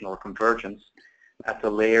standardization or convergence at the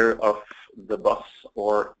layer of the bus,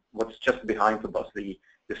 or what's just behind the bus, the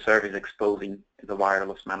service exposing the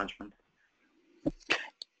wireless management.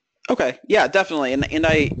 Okay, yeah, definitely, and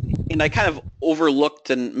and I kind of overlooked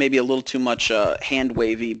and maybe a little too much hand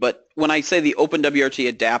wavy, but when I say the OpenWRT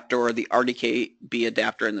adapter or the RDKB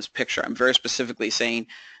adapter in this picture, I'm very specifically saying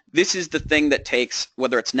this is the thing that takes,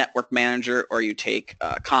 whether it's Network Manager or you take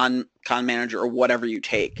Con Manager or whatever you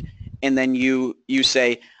take, and then you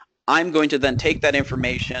say, I'm going to then take that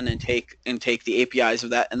information and take the APIs of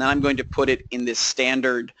that, and then I'm going to put it in this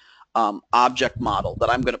standard object model that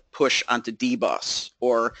I'm going to push onto dbus,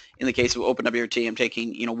 or in the case of OpenWRT, I'm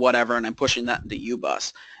taking whatever and I'm pushing that into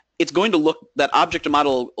ubus. It's going to look, that object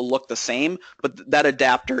model will look the same, but that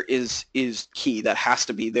adapter is key. That has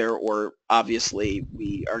to be there, or obviously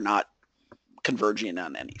we are not converging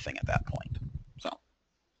on anything at that point. So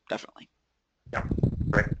definitely. Yeah,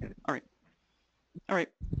 correct. All right. All right.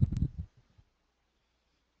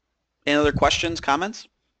 Any other questions, comments?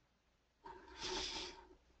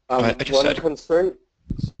 One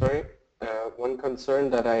concern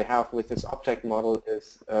that I have with this object model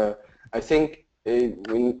is I think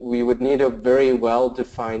we would need a very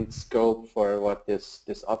well-defined scope for what this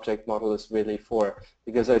object model is really for,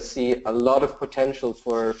 because I see a lot of potential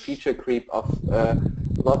for feature creep of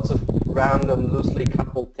lots of random loosely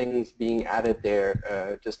coupled things being added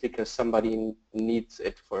there just because somebody needs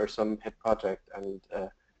it for some pet project, and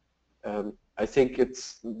I think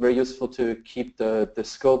it's very useful to keep the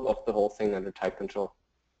scope of the whole thing under tight control.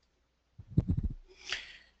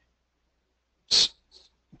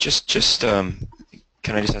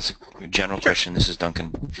 Can I just ask a general question? This is Duncan.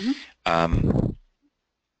 Mm-hmm.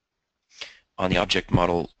 On the object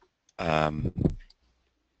model, how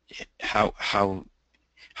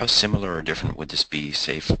similar or different would this be,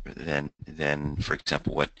 say, than for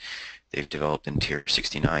example, what they've developed in Tier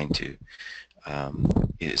 69 to?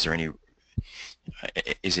 Is there any?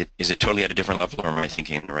 Is it totally at a different level, or am I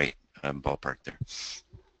thinking in the right ballpark there?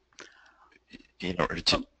 In order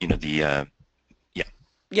to, the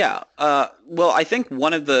Yeah. Well, I think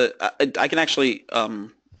one of the I can actually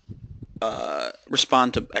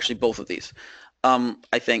respond to actually both of these.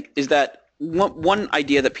 I think is that one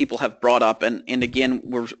idea that people have brought up, and again,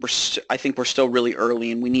 I think we're still really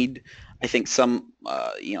early, and we need, I think, some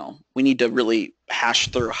we need to really hash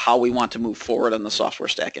through how we want to move forward on the software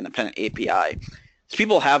stack independent API. So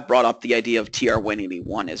people have brought up the idea of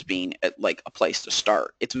TR-181 as being like a place to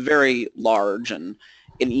start. It's very large, and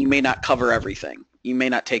you may not cover everything. You may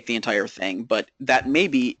not take the entire thing, but that may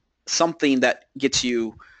be something that gets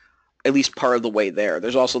you at least part of the way there.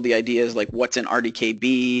 There's also the ideas like what's in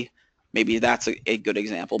RDKB. Maybe that's a good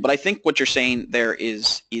example. But I think what you're saying there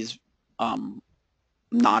is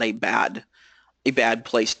not a bad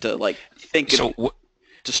place to like think to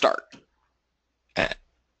start.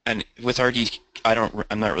 And with RD,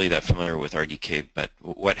 I'm not really that familiar with RDK, but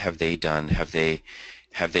what have they done? Have they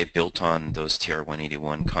built on those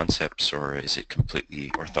TR-181 concepts, or is it completely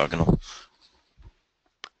orthogonal?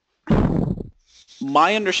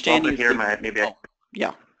 My understanding here,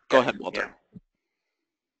 yeah, go ahead, Walter.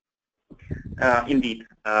 Yeah. Indeed,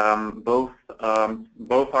 both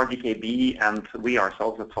RDKB and we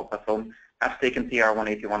ourselves at Software have taken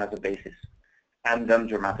TR-181 as a basis and then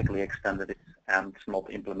dramatically extended it and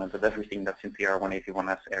not implemented everything that's in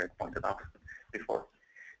TR-181, as Eric pointed out before.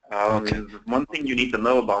 One thing you need to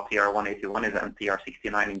know about TR-181 is, and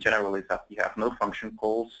TR-69 in general, is that you have no function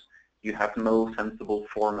calls, you have no sensible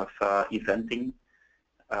form of eventing,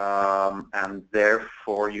 and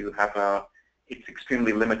therefore you have it's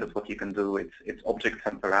extremely limited what you can do. It's objects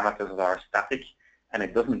and parameters that are static, and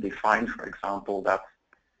it doesn't define, for example, that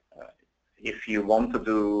if you want to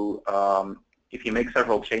do, if you make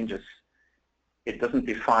several changes, it doesn't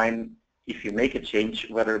define if you make a change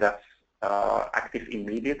whether that's active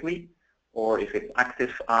immediately or if it's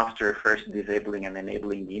active after first disabling and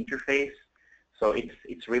enabling the interface. So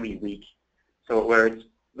it's really weak. So where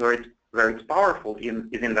it's powerful is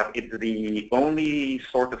in that it's the only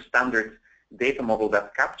sort of standard data model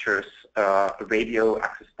that captures a radio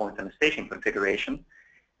access point and a station configuration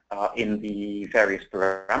in the various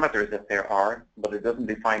parameters that there are, but it doesn't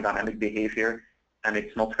define dynamic behavior, and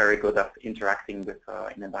it's not very good at interacting with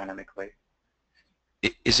in a dynamic way.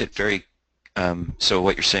 Is it very so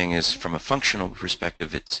what you're saying is, from a functional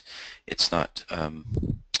perspective, it's not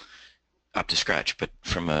up to scratch, but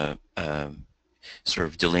from a sort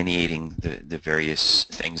of delineating the various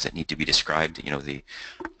things that need to be described,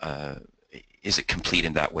 is it complete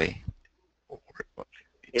in that way?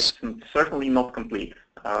 It's certainly not complete,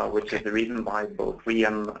 which is the reason why both we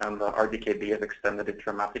and the RDKB have extended it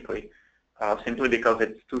dramatically, simply because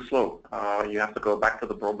it's too slow. You have to go back to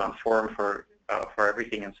the broadband forum for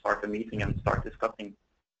everything and start a meeting and start discussing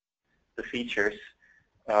the features.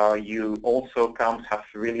 You also can't have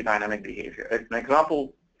really dynamic behavior. An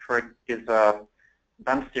example for it is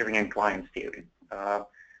band steering and client steering.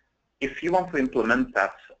 If you want to implement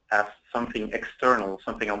that as something external,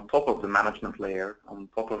 something on top of the management layer, on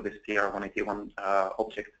top of this TR-181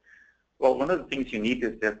 object, well, one of the things you need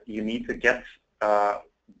is that you need to get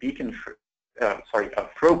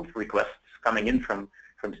probe requests coming in from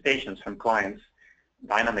stations, from clients,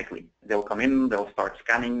 dynamically. They'll come in, they'll start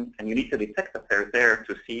scanning, and you need to detect that they're there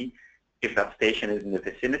to see if that station is in the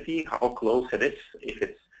vicinity, how close it is, if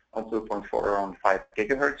it's on 2.4 or on 5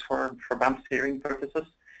 gigahertz for band steering purposes.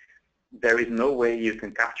 There is no way you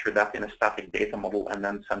can capture that in a static data model and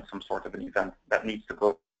then send some sort of an event. That needs to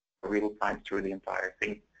go real time through the entire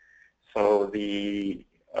thing. So the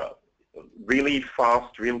really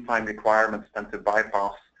fast real-time requirements tend to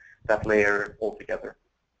bypass that layer altogether.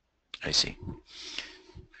 I see.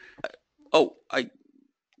 Oh, I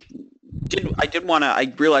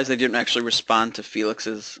realized I didn't actually respond to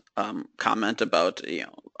Felix's comment about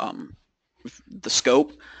the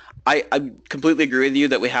scope. I completely agree with you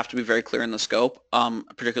that we have to be very clear in the scope,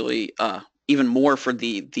 particularly even more for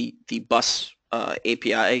the bus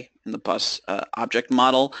API and the bus object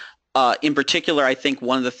model. In particular, I think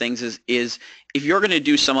one of the things is if you're going to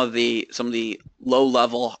do some of the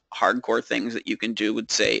low-level hardcore things that you can do with,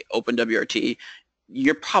 say, OpenWRT,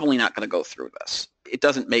 you're probably not going to go through this. It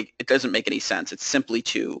doesn't make any sense. It's simply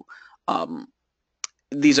to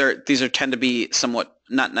these tend to be somewhat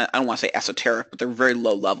not I don't want to say esoteric, but they're very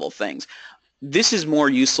low-level things. This is more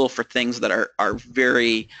useful for things that are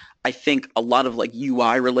very, I think, a lot of like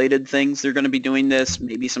UI-related things. They're going to be doing this.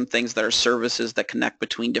 Maybe some things that are services that connect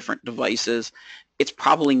between different devices. It's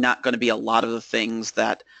probably not going to be a lot of the things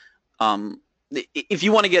that if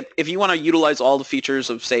you want to utilize all the features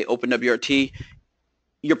of, say, OpenWRT,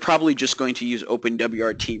 you're probably just going to use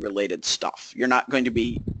OpenWRT related stuff. You're not going to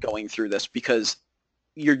be going through this because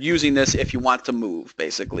you're using this if you want to move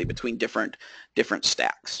basically between different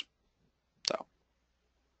stacks.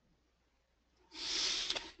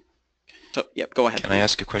 So, yep, go ahead. Can I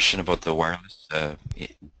ask a question about the wireless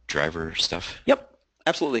driver stuff? Yep,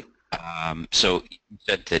 absolutely. So you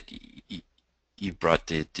said that you brought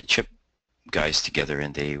the chip guys together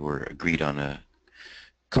and they were agreed on a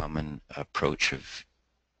common approach of,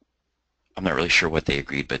 I'm not really sure what they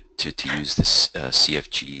agreed, but to use this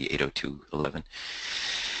CFG 802.11.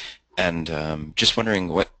 And just wondering,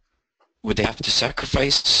 what would they have to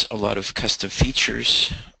sacrifice a lot of custom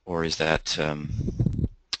features, or is that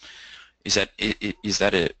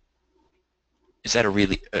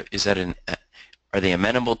are they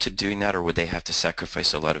amenable to doing that, or would they have to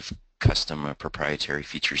sacrifice a lot of custom proprietary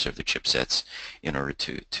features of the chipsets in order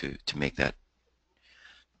to make that,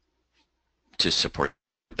 to support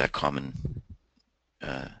that common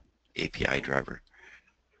API driver?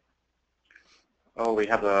 Oh, we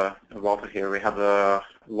had Walter here. We had a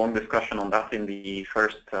long discussion on that in the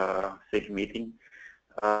first SIG meeting.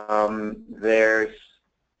 There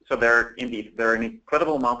are an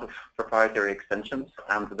incredible amount of proprietary extensions,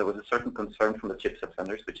 and there was a certain concern from the chipset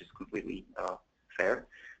vendors, which is completely fair,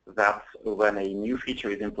 that when a new feature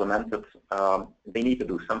is implemented, they need to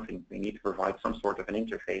do something. They need to provide some sort of an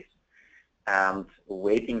interface. And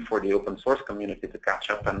waiting for the open source community to catch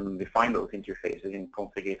up and define those interfaces in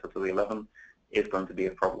config 802.11 is going to be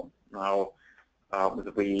a problem. Now,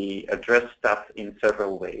 we addressed that in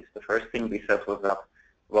several ways. The first thing we said was that,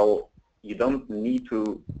 well, you don't need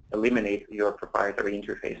to eliminate your proprietary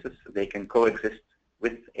interfaces. They can coexist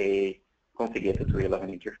with a config 802.11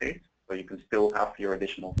 interface, so you can still have your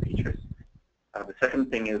additional features. The second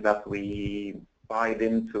thing is that we tied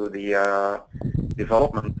into the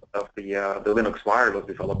development of the Linux wireless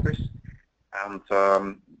developers, and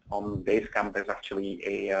on Basecamp there's actually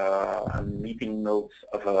a meeting notes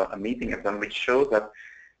of a meeting of them, which shows that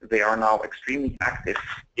they are now extremely active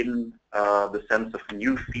in the sense of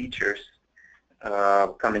new features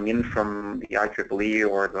coming in from the IEEE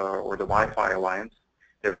or the Wi-Fi Alliance.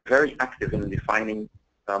 They're very active in defining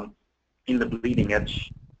in the bleeding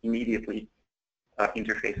edge immediately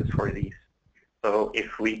interfaces for these. So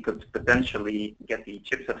if we could potentially get the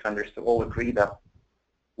chipset vendors to all agree that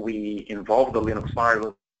we involve the Linux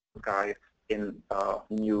wireless guys in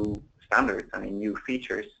new standards and in new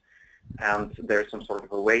features, and there's some sort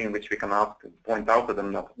of a way in which we can point out to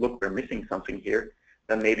them that, look, we're missing something here,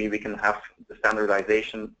 then maybe we can have the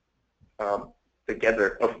standardization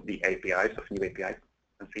together of the APIs, of new APIs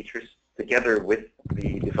and features, together with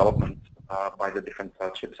the development by the different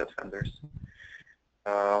chipset vendors.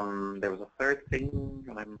 There was a third thing,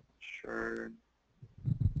 and I'm not sure.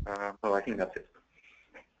 Well, I think that's it.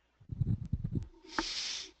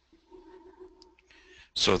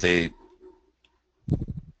 So they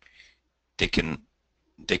can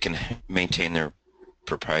they can maintain their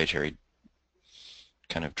proprietary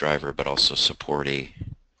kind of driver, but also support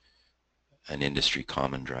an industry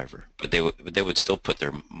common driver. But they would still put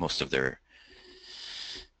most of their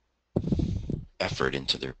effort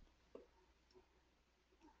into their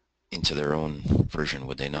own version,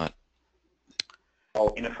 would they not?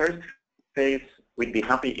 Well, in the first phase, we'd be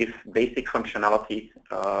happy if basic functionality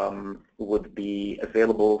would be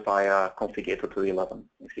available via config 802.11.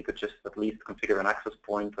 If you could just at least configure an access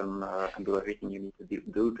point and do everything you need to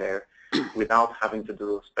do there without having to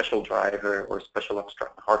do a special driver or special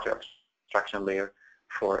hardware abstraction layer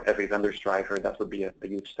for every vendor's driver, that would be a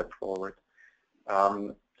huge step forward.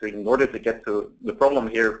 So in order to get to, the problem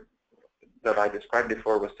here that I described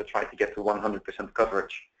before was to try to get to 100%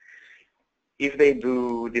 coverage. If they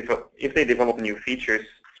develop new features,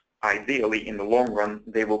 ideally in the long run,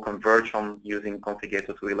 they will converge on using config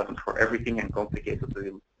 802.11 for everything, and config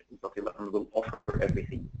 802.11 will offer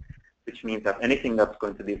everything, which means that anything that's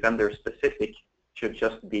going to be vendor specific should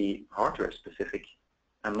just be hardware specific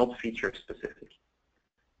and not feature specific.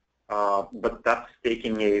 But that's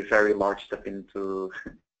taking a very large step into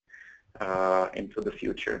the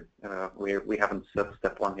future, where we haven't set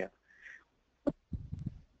step one yet.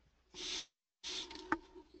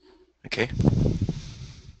 Okay.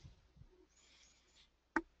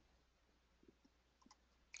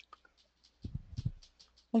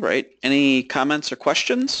 All right. Any comments or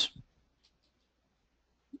questions,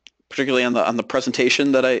 particularly on the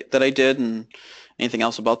presentation that I did, and anything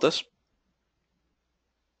else about this?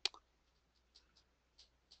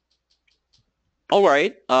 All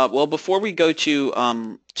right. Well, before we go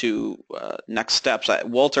to next steps,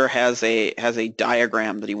 Walter has a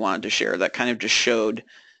diagram that he wanted to share that kind of just showed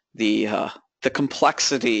the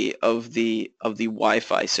complexity of the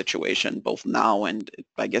Wi-Fi situation, both now and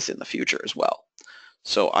I guess in the future as well.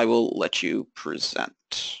 So I will let you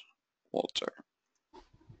present, Walter.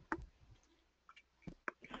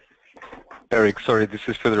 Eric, sorry, this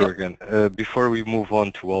is Fedor again. Before we move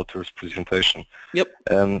on to Walter's presentation,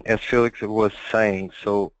 as Felix was saying,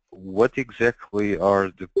 so what exactly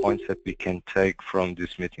are the points that we can take from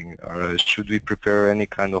this meeting? Should we prepare any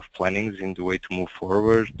kind of plannings in the way to move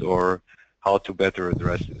forward, or how to better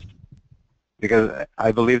address this? Because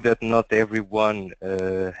I believe that not everyone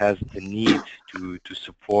has the need to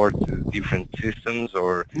support different systems,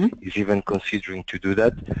 or is even considering to do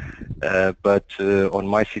that. But on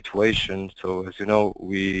my situation, so as you know,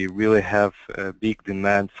 we really have a big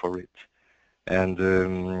demand for it. And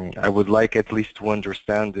I would like at least to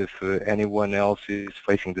understand if anyone else is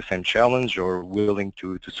facing the same challenge or willing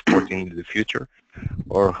to support in the future,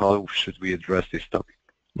 or how should we address this topic?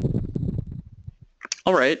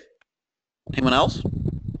 All right. Anyone else?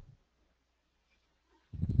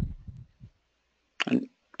 And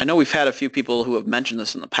I know we've had a few people who have mentioned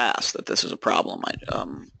this in the past, that this is a problem.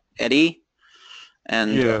 Eddie?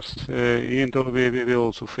 And yes, Intel we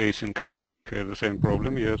also facing the same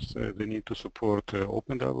problem. Yes, they need to support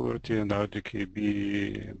OpenWRT and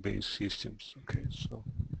RDKB based systems. Okay, so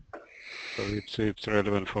it's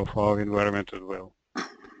relevant for our environment as well.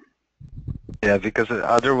 Yeah, because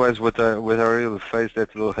otherwise what I really face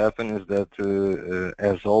that will happen is that,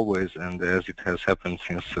 as always, and as it has happened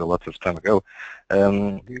since a lot of time ago,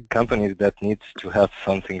 companies that need to have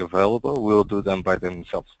something available will do them by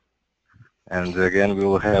themselves. And again, we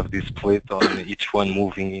will have this split on each one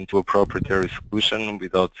moving into a proprietary solution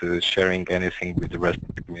without sharing anything with the rest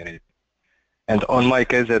of the community. And on my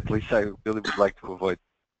case, at least, I really would like to avoid.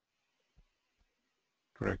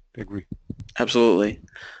 Correct, agree. Absolutely.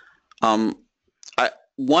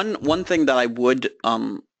 One thing that I would,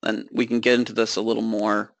 and we can get into this a little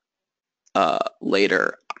more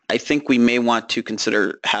later, I think we may want to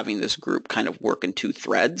consider having this group kind of work in two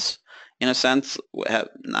threads, in a sense,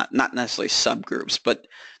 not necessarily subgroups, but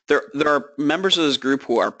there are members of this group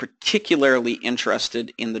who are particularly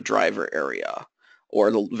interested in the driver area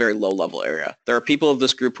or the very low level area. There are people of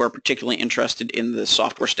this group who are particularly interested in the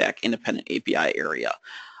software stack independent API area.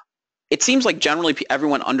 It seems like generally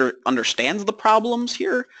everyone understands the problems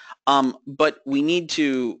here, but we need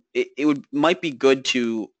to, might be good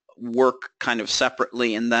to work kind of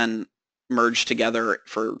separately and then merge together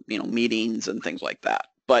for meetings and things like that.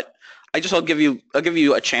 But I'll give you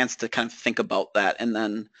a chance to kind of think about that, and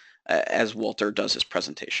then as Walter does his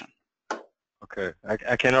presentation. Okay,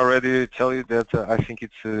 I can already tell you that I think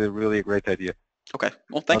it's really a great idea. Okay,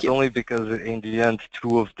 well, thank you. Not only because in the end,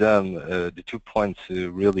 two of them, the 2 points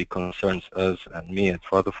really concerns us and me at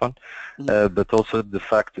Vodafone, but also the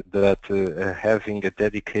fact that having a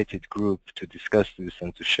dedicated group to discuss this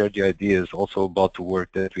and to share the ideas also about the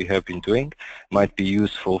work that we have been doing might be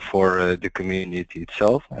useful for the community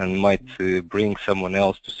itself and might bring someone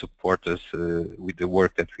else to support us with the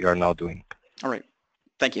work that we are now doing. All right,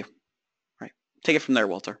 thank you. All right, take it from there,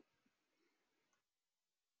 Walter.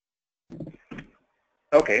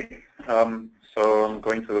 Okay, so I'm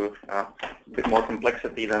going to a bit more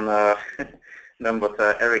complexity than than what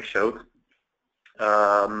Eric showed.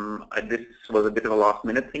 This was a bit of a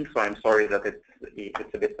last-minute thing, so I'm sorry that it's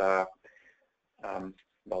a bit well,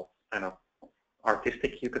 I know,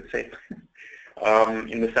 artistic, you could say,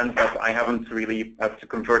 in the sense that I haven't really had to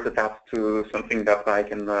convert that to something that I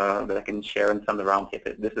can share and send around.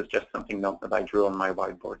 This is just something that I drew on my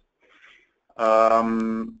whiteboard.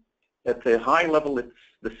 At a high level, it's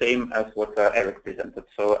the same as what Eric presented.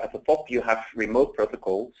 So at the top, you have remote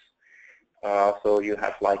protocols. So you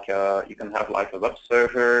have you can have like a web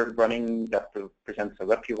server running that presents a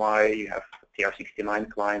web UI. You have a TR69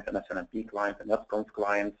 client, an SNMP client, a NetConf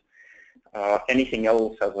client. Anything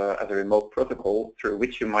else as a remote protocol through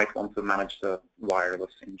which you might want to manage the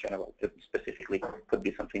wireless in general. It specifically could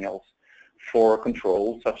be something else for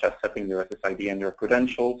control, such as setting your SSID and your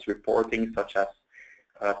credentials, reporting, such as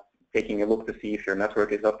taking a look to see if your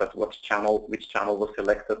network is up, at which channel was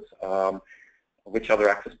selected, which other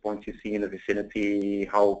access points you see in the vicinity,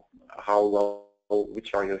 how well,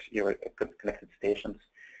 which are your connected stations,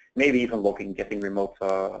 maybe even logging, getting remote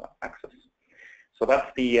access. So that's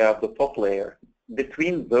the top layer.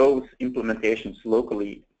 Between those implementations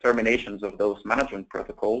locally, terminations of those management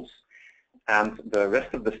protocols, and the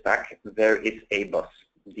rest of the stack, there is a bus.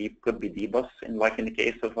 Could be D-bus, like in the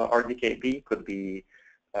case of RDKB, could be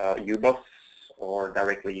U-bus or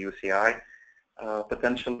directly UCI.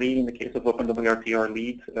 Potentially, in the case of OpenWRT or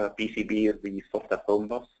LEAD, PCB is the soft-at-home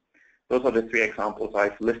bus. Those are the three examples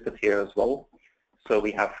I've listed here as well. So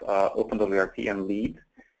we have OpenWRT and LEAD,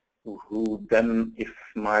 who then, if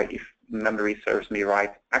memory serves me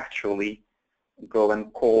right, actually go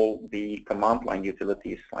and call the command line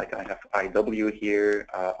utilities, like I have IW here,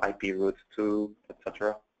 IProute2,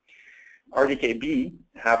 etc. RDKB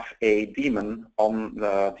have a daemon on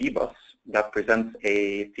the D-bus that presents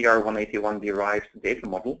a TR-181 derived data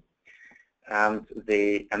model, and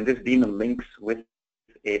this daemon links with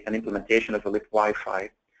an implementation of a lit Wi-Fi,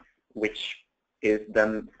 which is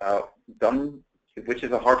then which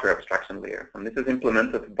is a hardware abstraction layer, and this is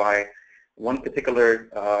implemented by one particular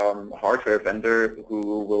hardware vendor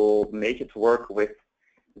who will make it work with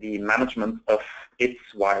the management of its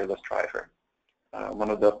wireless driver. One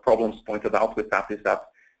of the problems pointed out with that is that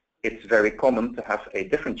it's very common to have a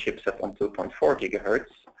different chipset on 2.4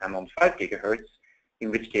 gigahertz and on 5 gigahertz,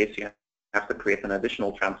 in which case you have to create an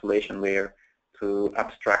additional translation layer to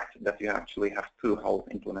abstract that you actually have two HAL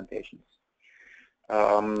implementations.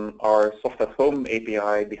 Our soft-at-home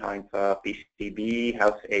API behind PCB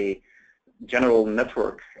has a general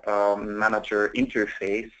network manager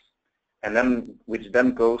interface, and then which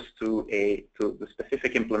then goes to the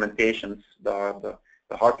specific implementations, the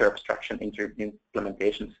hardware abstraction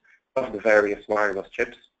implementations of the various wireless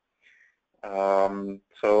chips.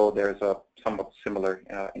 So there's a somewhat similar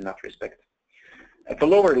in that respect. At the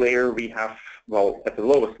lower layer we have, well, at the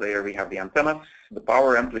lowest layer we have the antennas, the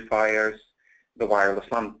power amplifiers, the wireless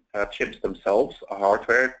LAN chips themselves. A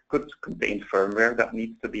hardware could contain firmware that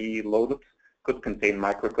needs to be loaded, could contain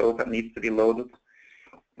microcode that needs to be loaded.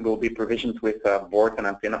 Will be provisioned with board and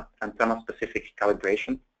antenna-specific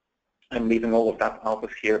calibration. I'm leaving all of that out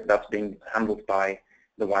of here. That's being handled by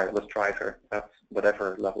the wireless driver. That's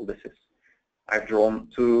whatever level this is. I've drawn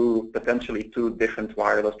potentially two different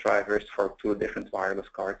wireless drivers for two different wireless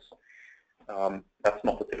cards. That's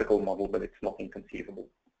not a typical model, but it's not inconceivable.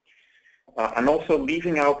 I'm also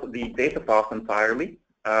leaving out the data path entirely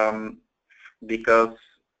because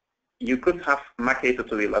you could have MAC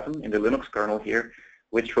 802.11 in the Linux kernel here,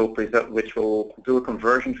 which will do a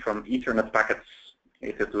conversion from Ethernet packets,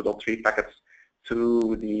 802.3 packets,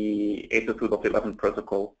 to the 802.11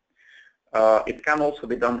 protocol. It can also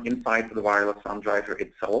be done inside the wireless LAN driver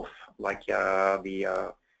itself, like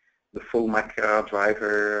the full MAC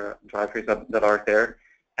drivers that are there,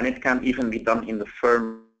 and it can even be done in the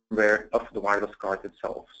firmware of the wireless card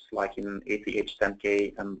itself, like in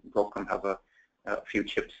ATH10K, and Broadcom have a few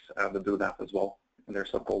chips that do that as well. And they're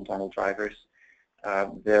so-called dongle drivers.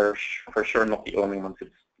 They're for sure not the only ones.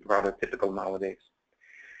 It's rather typical nowadays.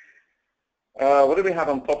 What do we have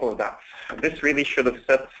on top of that? This really should have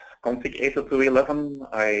set config 802.11.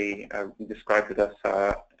 I described it as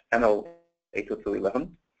NL 802.11.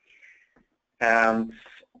 And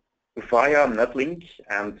via netlink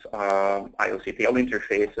and IOCTL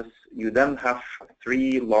interfaces, you then have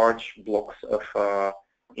 3 large blocks of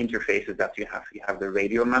interfaces that you have. You have the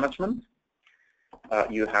radio management,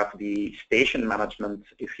 you have the station management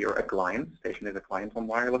if you're a client. Station is a client on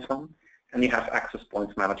wireless phone. And you have access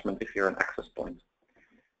points management if you're an access point.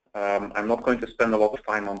 I'm not going to spend a lot of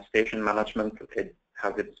time on station management. It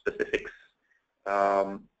has its specifics.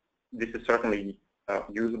 This is certainly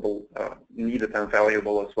usable, needed and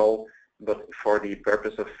valuable as well, but for the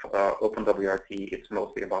purpose of OpenWRT, it's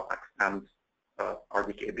mostly about access, and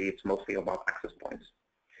RDKB, it's mostly about access points.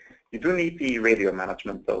 You do need the radio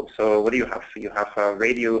management though. So what do you have? You have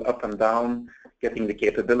radio up and down, getting the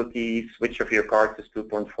capabilities, which of your cards is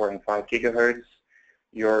 2.4 and 5 gigahertz,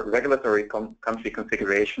 your regulatory country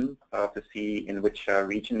configuration to see in which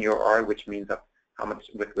region you are, which means that how much,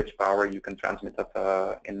 with which power you can transmit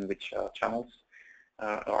that in which channels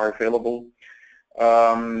are available.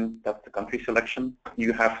 That's the country selection.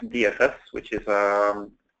 You have DFS, which is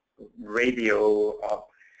radio,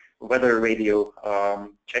 weather radio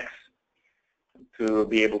checks to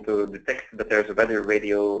be able to detect that there's a weather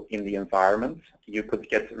radio in the environment. You could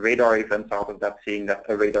get radar events out of that, seeing that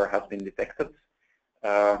a radar has been detected.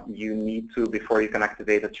 You need to, before you can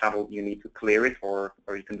activate a channel, you need to clear it, or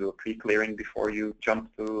you can do a pre-clearing before you jump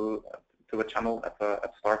to a channel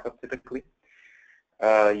at startup typically.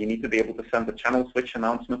 You need to be able to send a channel switch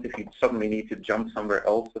announcement if you suddenly need to jump somewhere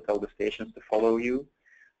else to tell the stations to follow you.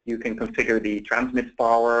 You can configure the transmit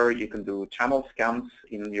power. You can do channel scans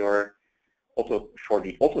in your for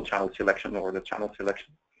the auto channel selection or the channel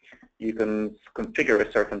selection. You can configure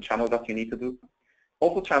a certain channel that you need to do.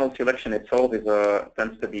 Auto channel selection itself is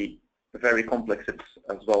tends to be very complex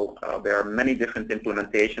as well. There are many different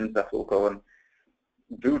implementations that will go and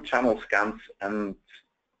do channel scans and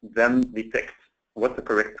then detect what the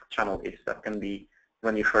correct channel is. That can be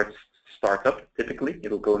when you first start up, typically.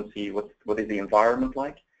 It'll go and see what is the environment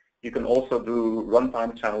like. You can also do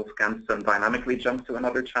runtime channel scans and dynamically jump to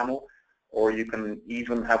another channel, or you can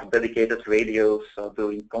even have dedicated radios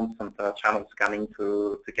doing constant channel scanning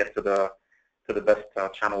to get to the best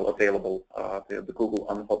channel available. The Google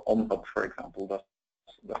OnHub, for example, does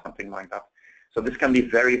something like that. So this can be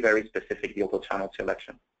very, very specific, the auto channel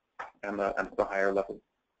selection, and the higher level.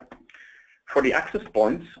 For the access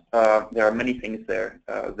points, there are many things there.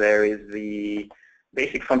 There is the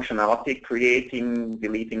basic functionality, creating,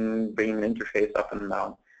 deleting, bringing an interface up and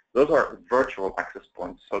down. Those are virtual access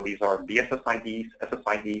points. So these are BSSIDs,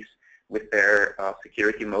 SSIDs with their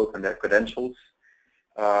security mode and their credentials.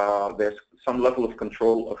 There's some level of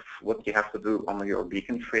control of what you have to do on your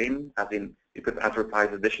beacon frame, as in you could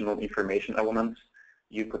advertise additional information elements.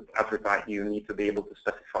 You could advertise, you need to be able to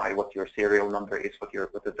specify what your serial number is, what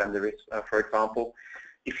the vendor is, for example.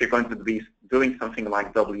 If you're going to be doing something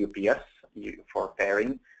like WPS for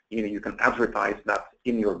pairing, you can advertise that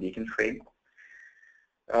in your beacon frame.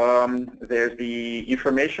 There's the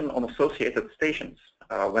information on associated stations.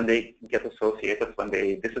 When they get associated, when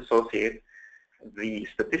they disassociate, the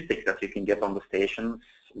statistics that you can get on the stations,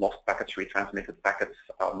 lost packets, retransmitted packets,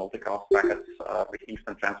 multicast packets, received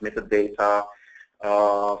and transmitted data,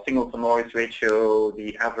 signal to noise ratio,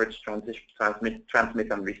 the average transmit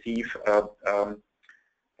and receive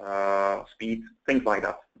speed, things like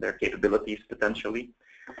that, their capabilities potentially.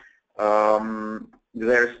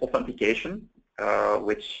 There's authentication,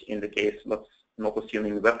 which in the case, let's not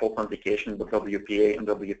assuming web authentication, but WPA and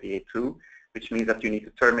WPA2, which means that you need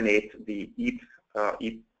to terminate the EAP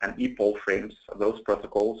and EPOL frames, those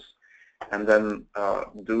protocols, and then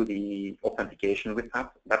do the authentication with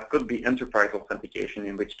that. That could be enterprise authentication,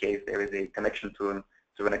 in which case there is a connection to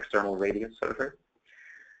an external radio server.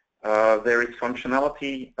 There is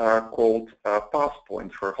functionality called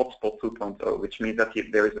Passpoint for Hotspot 2.0, which means that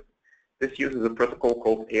this uses a protocol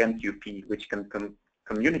called ANQP, which can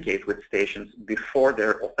communicate with stations before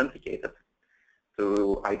they're authenticated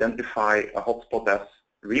to identify a hotspot as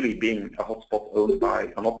really being a hotspot owned by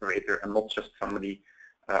an operator and not just somebody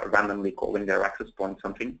randomly calling their access point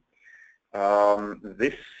something.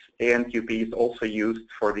 This ANQP is also used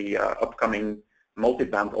for the upcoming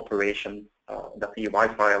multiband operation that the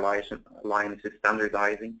Wi-Fi Alliance is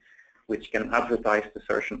standardizing, which can advertise to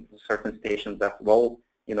certain stations that, well,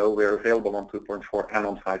 we're available on 2.4 and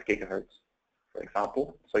on 5 gigahertz, for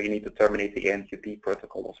example. So you need to terminate the ANQP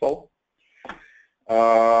protocol as well.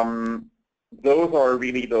 Those are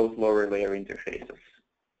really those lower layer interfaces.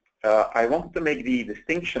 I want to make the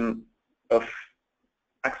distinction of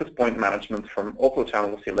access point management from auto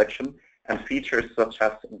channel selection and features such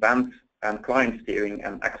as band and client steering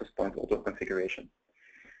and access point auto-configuration.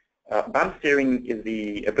 Band steering is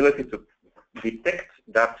the ability to detect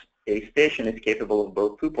that a station is capable of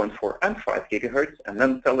both 2.4 and 5 gigahertz and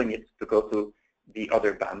then telling it to go to the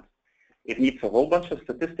other band. It needs a whole bunch of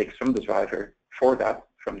statistics from the driver for that,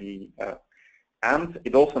 and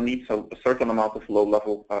it also needs a certain amount of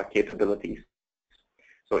low-level capabilities.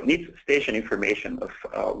 So it needs station information of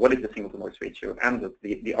what is the signal-to-noise ratio and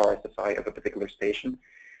the RSSI of a particular station.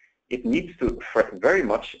 It needs to very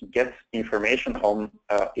much get information on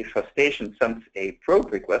if a station sends a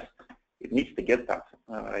probe request, it needs to get that.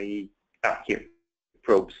 Here,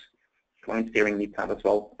 probes. Client steering needs that as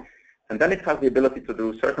well. And then it has the ability to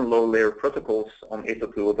do certain low-layer protocols on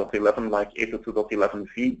 802.11, like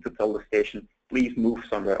 802.11v, to tell the station, please move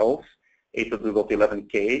somewhere else.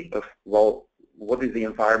 802.11k of, well, what is the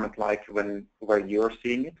environment like where you're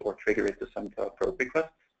seeing it, or trigger it to send a probe request.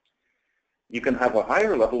 You can have a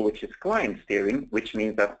higher level, which is client steering, which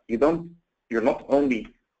means that you're not only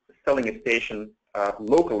telling a station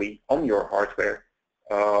locally on your hardware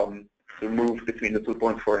to move between the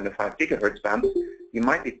 2.4 and the 5 gigahertz bands, you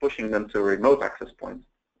might be pushing them to a remote access point.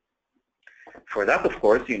 For that, of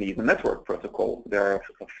course, you need a network protocol. There are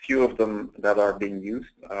a few of them that are being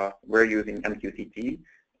used. We're using MQTT.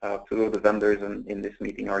 Two of the vendors in this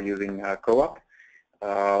meeting are using co-op.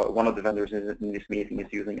 One of the vendors in this meeting is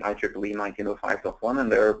using IEEE 1905.1,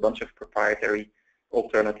 and there are a bunch of proprietary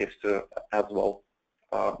alternatives to as well.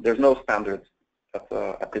 There's no standard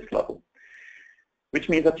at this level, which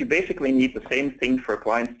means that you basically need the same thing for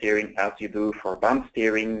client steering as you do for band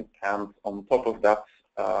steering, and on top of that,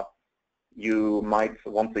 you might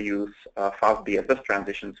want to use fast BSS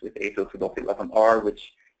transitions with 802.11r,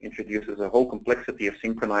 which introduces a whole complexity of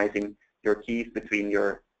synchronizing your keys between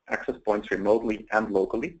your access points remotely and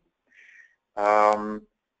locally. And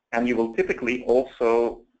you will typically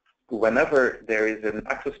also, whenever there is an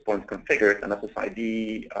access point configured, an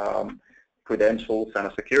SSID, credentials, and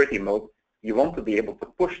a security mode, you want to be able to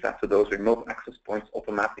push that to those remote access points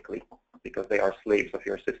automatically, because they are slaves of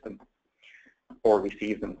your system, or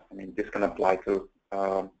receive them. I mean, this can apply to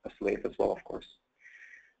a slave as well, of course.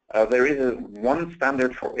 There is one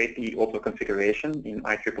standard for AP auto-configuration in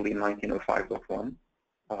IEEE 1905.1,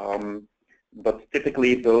 but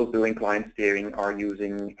typically those doing client steering are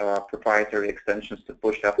using proprietary extensions to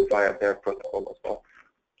push that via their protocol as well.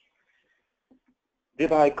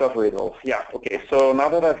 Did I cover it all? Yeah, okay, so now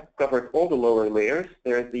that I've covered all the lower layers,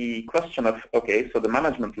 there's the question of, okay, so the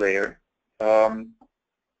management layer,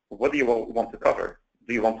 what do you want to cover?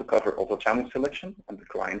 Do you want to cover auto channel selection and the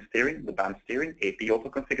client steering, the band steering, AP auto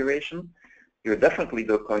configuration? You're definitely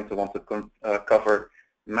going to want to cover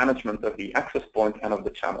management of the access point and of the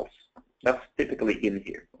channels. That's typically in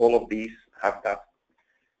here. All of these have that.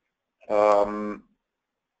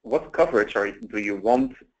 What coverage do you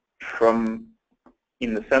want from,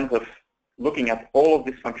 in the sense of looking at all of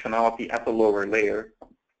this functionality at the lower layer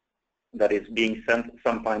that is being sent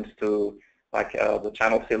sometimes to like the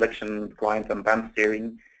channel selection, client and band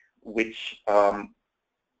steering, which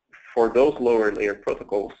for those lower layer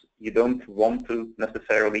protocols, you don't want to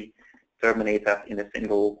necessarily terminate that in a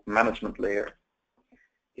single management layer.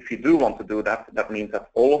 If you do want to do that, that means that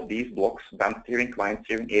all of these blocks, band steering, client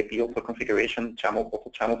steering, AP auto configuration,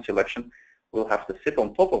 auto channel selection, will have to sit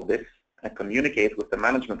on top of this and communicate with the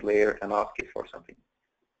management layer and ask it for something.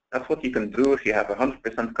 That's what you can do if you have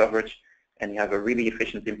 100% coverage and you have a really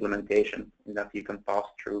efficient implementation, in that you can pass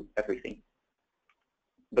through everything.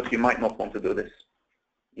 But you might not want to do this.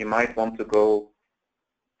 You might want to go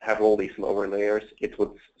have all these lower layers. It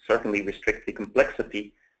would certainly restrict the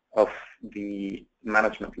complexity of the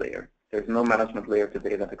management layer. There's no management layer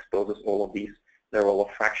today that exposes all of these. They're all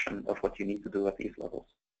a fraction of what you need to do at these levels.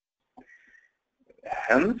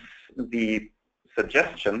 Hence, the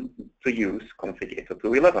suggestion to use config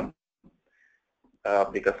 802.11.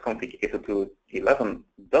 Because config 802.11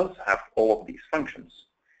 does have all of these functions.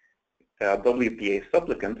 WPA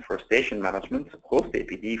supplicant for station management, host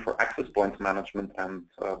APD for access point management, and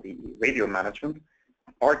the radio management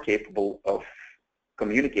are capable of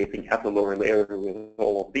communicating at the lower layer with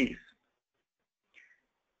all of these.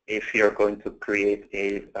 If you're going to create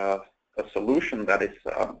a solution that is,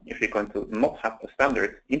 if you're going to not have a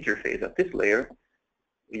standard interface at this layer,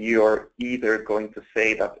 you're either going to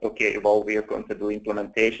say that, okay, well, we are going to do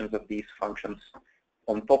implementations of these functions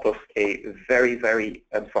on top of a very, very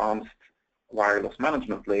advanced wireless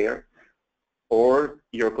management layer, or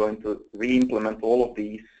you're going to re-implement all of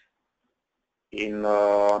these in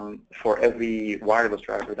for every wireless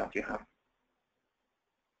driver that you have.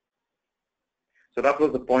 So that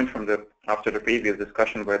was the point from the after the previous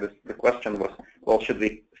discussion where the question was, well, should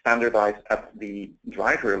we standardize at the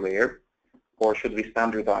driver layer or should we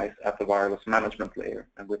standardize at the wireless management layer?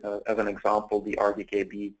 And with, as an example, the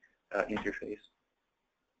RDKB interface.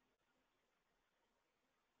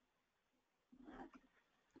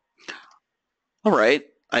 All right,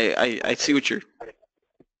 I see what you're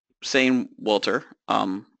saying, Walter.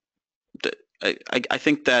 I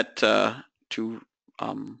think that to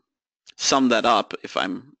sum that up, if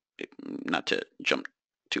I'm not to jump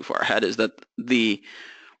too far ahead, is that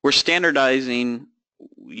we're standardizing.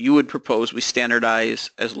 You would propose we standardize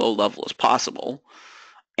as low level as possible,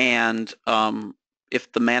 and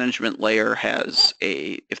if the management layer has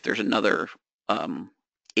if there's another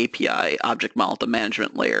API object model at the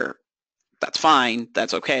management layer, that's fine,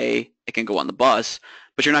 that's okay, it can go on the bus,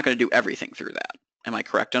 but you're not going to do everything through that. Am I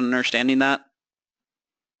correct in understanding that?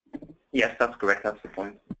 Yes, that's correct, that's the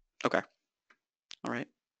point. Okay. All right.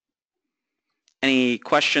 Any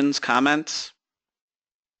questions, comments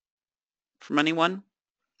from anyone?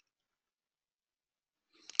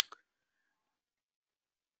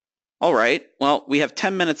 All right. Well, we have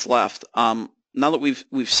 10 minutes left. Now that we've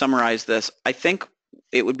summarized this, I think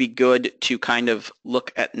it would be good to kind of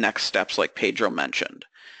look at next steps like Pedro mentioned.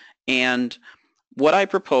 And what I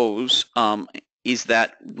propose is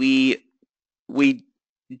that we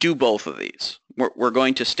do both of these. We're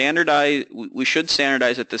going to standardize, we should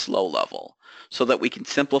standardize at this low level so that we can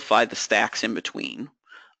simplify the stacks in between,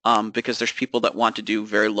 because there's people that want to do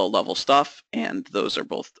very low level stuff, and those are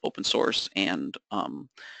both open source and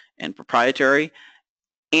proprietary,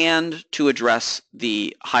 and to address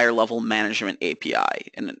the higher level management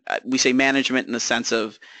API. And we say management in the sense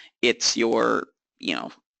of it's your,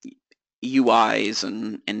 UIs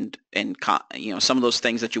and some of those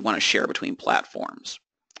things that you want to share between platforms.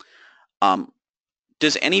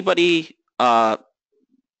 Does anybody,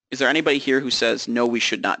 is there anybody here who says, no, we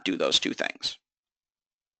should not do those two things?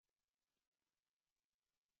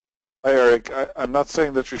 Hi, Eric. I'm not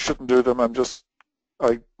saying that you shouldn't do them.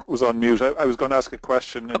 I was on mute. I was going to ask a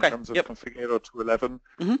question in terms of config 802.11.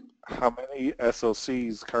 Mm-hmm. How many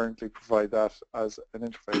SOCs currently provide that as an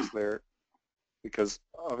interface layer? Because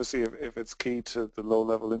obviously if it's key to the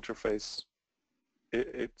low-level interface,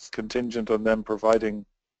 it's contingent on them providing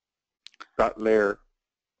that layer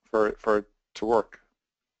for it to work.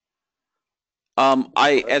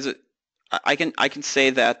 I can say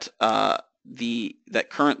that that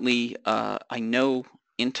currently I know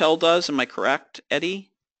Intel does. Am I correct,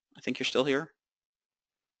 Eddie? I think you're still here.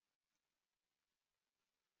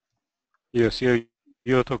 Yes,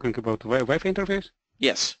 you're talking about Wi-Fi interface?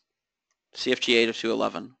 Yes, CFG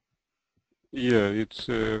 802.11. Yeah, it's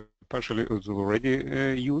partially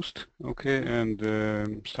already used, okay,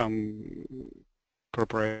 and some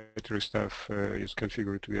proprietary stuff is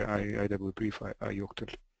configured via IWP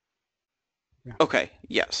iOctal. Yeah. Okay,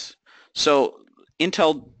 yes. So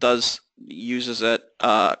Intel uses it.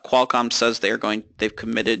 Qualcomm says they've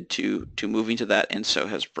committed to moving to that, and so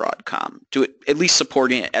has Broadcom, to at least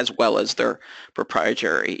supporting it as well as their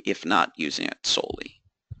proprietary, if not using it solely.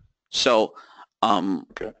 So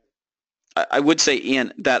okay. I would say,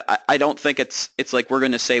 Ian, that I don't think it's like we're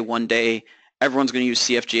going to say one day everyone's going to use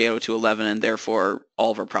CFG 802.11 and therefore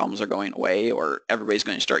all of our problems are going away, or everybody's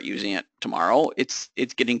going to start using it tomorrow. It's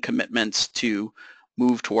getting commitments to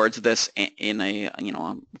move towards this in a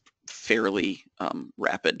fairly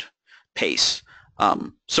rapid pace.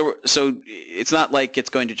 So it's not like it's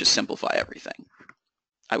going to just simplify everything.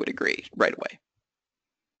 I would agree right away.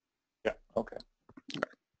 Yeah. Okay.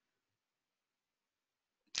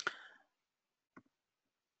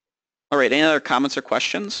 All right. Any other comments or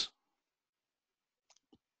questions?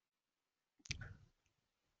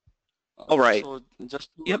 All right. So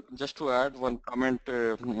just to add one comment,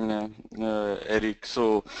 Eric.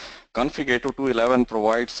 So config 802.11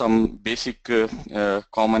 provides some basic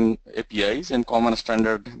common APIs and common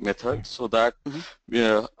standard methods, so that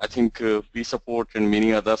I think we support and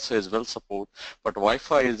many others as well support. But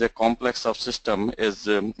Wi-Fi is a complex subsystem, as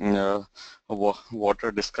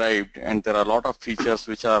Walter described, and there are a lot of features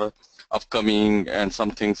which are upcoming, and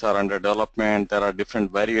some things are under development. There are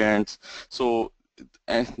different variants. So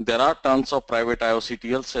and there are tons of private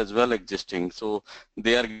IOCTLs as well existing, so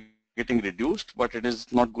they are getting reduced, but it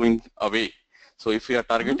is not going away. So if we are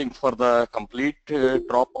targeting for the complete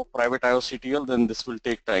drop of private IOCTL, then this will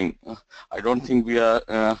take time. I don't think we are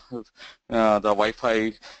the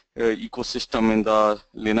Wi-Fi ecosystem in the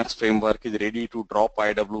Linux framework is ready to drop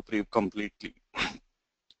IWPRIV completely.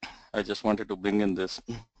 I just wanted to bring in this.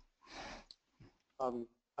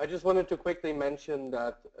 I just wanted to quickly mention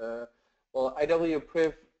that well,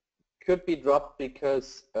 IWPRIV could be dropped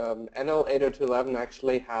because NL 802.11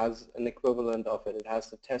 actually has an equivalent of it. It has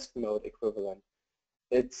the test mode equivalent.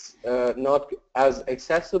 It's not as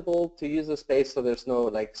accessible to user space, so there's no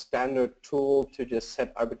like standard tool to just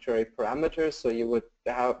set arbitrary parameters. So you would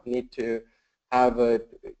need to have a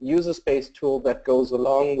user space tool that goes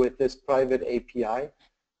along with this private API.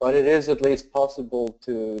 But it is at least possible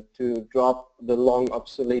to drop the long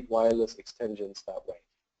obsolete wireless extensions that way.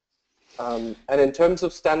 And in terms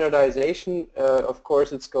of standardization, of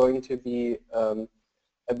course, it's going to be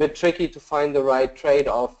a bit tricky to find the right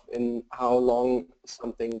trade-off in how long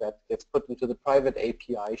something that gets put into the private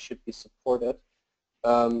API should be supported.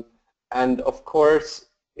 And of course,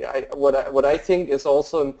 what I think is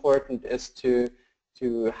also important is to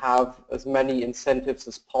have as many incentives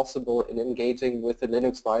as possible in engaging with the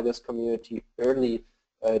Linux wireless community early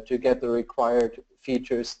to get the required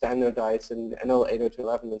features standardized in NL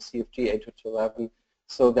 802.11 and CFG 802.11,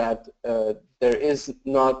 so that there is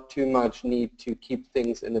not too much need to keep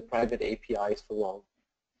things in the private APIs for long.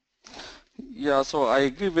 Yeah, so I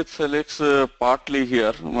agree with Felix partly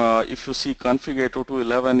here. If you see config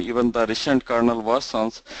 802.11, even the recent kernel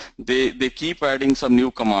versions, they keep adding some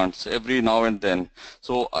new commands every now and then.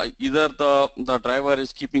 So either the driver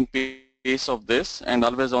is keeping pace of this and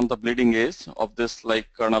always on the bleeding edge of this, like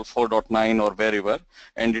kernel 4.9 or wherever,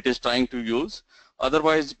 and it is trying to use.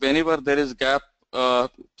 Otherwise, whenever there is gap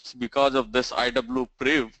because of this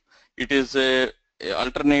IW-priv, it is a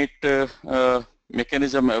alternate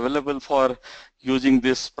mechanism available for using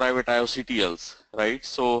this private IOCTLs, right?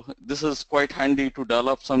 So this is quite handy to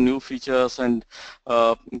develop some new features and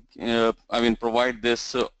provide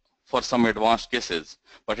this for some advanced cases.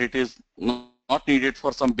 But it is not needed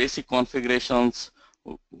for some basic configurations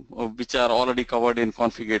which are already covered in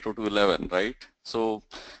config 802.11, right? So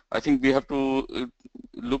I think we have to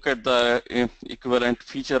look at the equivalent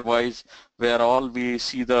feature-wise where all we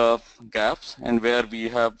see the gaps and where we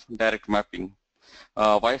have direct mapping.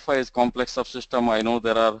 Wi-Fi is complex subsystem. I know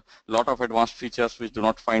there are a lot of advanced features which do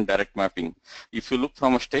not find direct mapping. If you look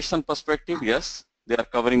from a station perspective, yes, they are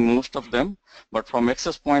covering most of them. But from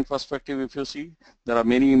access point perspective, if you see, there are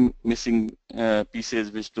many missing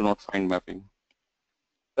pieces which do not find mapping.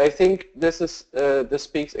 I think this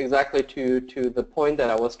speaks exactly to the point that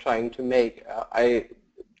I was trying to make.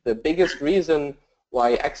 The biggest reason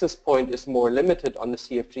why access point is more limited on the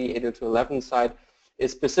CFG 802.11 side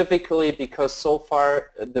is specifically because so far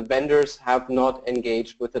the vendors have not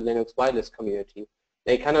engaged with the Linux wireless community.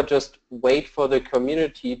 They cannot just wait for the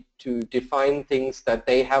community to define things that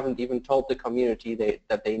they haven't even told the community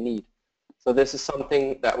that they need. So this is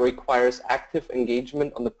something that requires active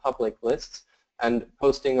engagement on the public lists and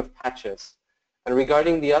posting of patches. And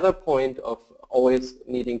regarding the other point of always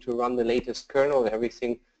needing to run the latest kernel and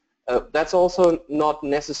everything, that's also not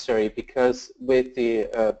necessary, because with the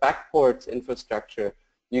backports infrastructure,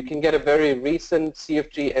 you can get a very recent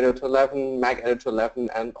CFG 802.11, Mag 802.11,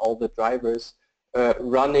 and all the drivers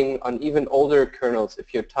running on even older kernels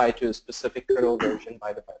if you're tied to a specific kernel version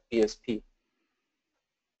by the BSP.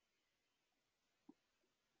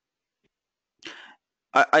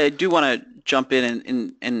 I do want to jump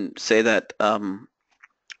in and say that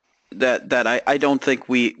that I don't think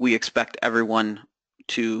we expect everyone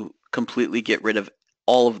to completely get rid of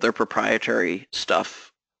all of their proprietary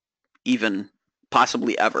stuff, even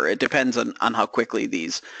possibly ever. It depends on how quickly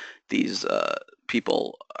these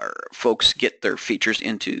people or folks get their features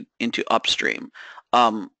into upstream.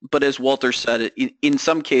 But as Walter said, in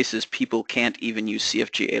some cases people can't even use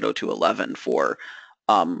CFG 802.11 for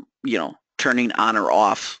turning on or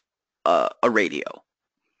off a radio.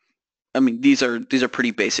 I mean, these are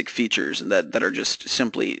pretty basic features that are just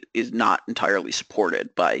simply is not entirely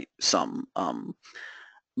supported by some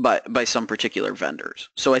by some particular vendors.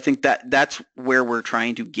 So I think that's where we're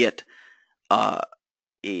trying to get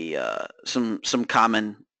some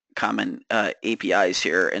common APIs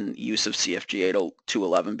here and use of CFG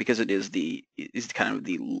 802.11, because it is kind of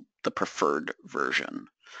the preferred version.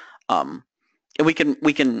 And we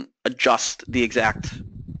can adjust the exact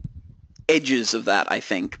edges of that, I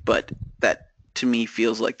think, but that to me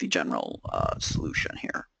feels like the general solution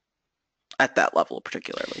here at that level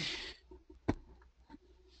particularly.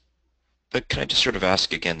 But can I just sort of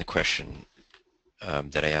ask again the question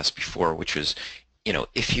that I asked before, which was,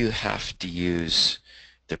 if you have to use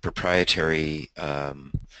the proprietary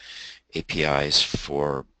APIs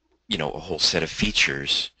for, a whole set of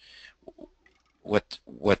features, what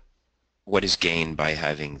is gained by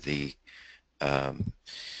having the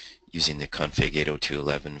using the config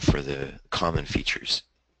 802.11 for the common features?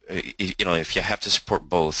 If you have to support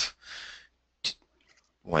both,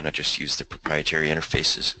 why not just use the proprietary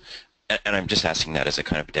interfaces? and I'm just asking that as a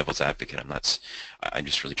kind of devil's advocate. I'm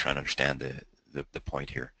just really trying to understand the point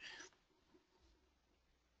here.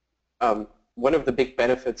 One of the big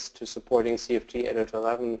benefits to supporting CFG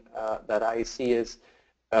 811 that I see is,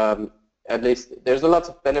 at least there's lots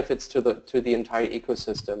of benefits to the entire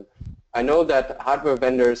ecosystem. I know that hardware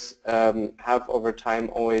vendors have over time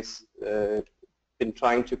always been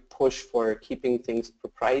trying to push for keeping things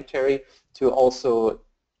proprietary, to also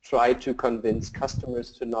try to convince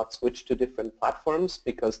customers to not switch to different platforms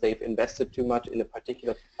because they've invested too much in a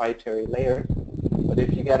particular proprietary layer. But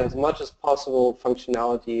if you get as much as possible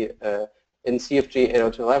functionality in CFG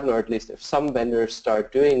 811, or at least if some vendors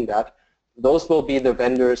start doing that, those will be the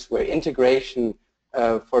vendors where integration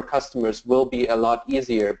for customers will be a lot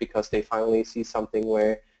easier because they finally see something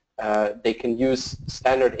where they can use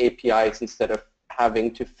standard APIs instead of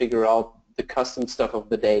having to figure out the custom stuff of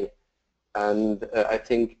the day. And I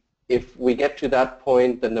think if we get to that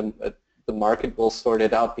point, then the market will sort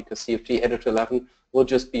it out because CFG 811 will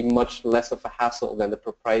just be much less of a hassle than the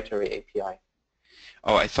proprietary API.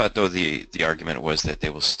 Oh, I thought though the argument was that they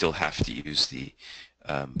will still have to use the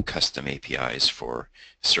custom APIs for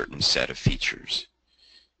a certain set of features.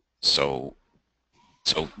 So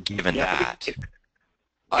given that,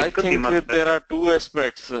 I think there are two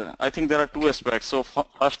aspects. So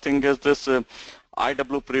first thing is this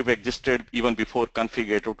IWPRIV existed even before config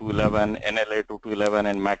 802.11, NL 802.11,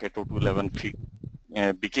 and MAC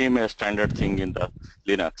 802.11 became a standard thing in the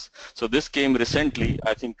Linux. So this came recently,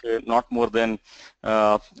 I think not more than,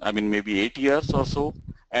 maybe 8 years or so.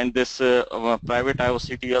 And this private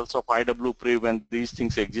IOCTLs of IWPRIV and these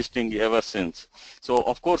things existing ever since. So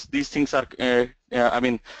of course these things are,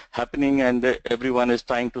 happening, and everyone is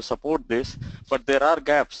trying to support this, but there are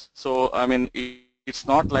gaps. So it's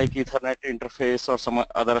not like Ethernet interface or some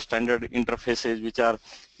other standard interfaces which are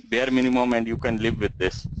bare minimum and you can live with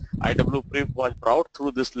this. IWPRIV was brought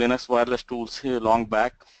through this Linux wireless tools long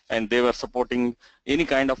back, and they were supporting any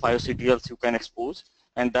kind of IOCTLs you can expose,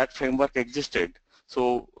 and that framework existed.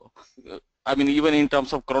 So even in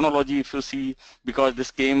terms of chronology, if you see, because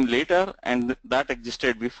this came later and that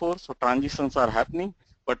existed before, so transitions are happening,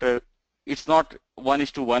 but it's not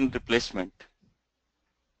 1:1 replacement.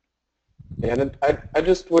 And I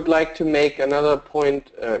just would like to make another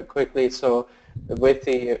point quickly. So with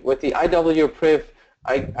the IWPRIV,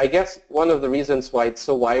 I guess one of the reasons why it's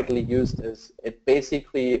so widely used is it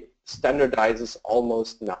basically standardizes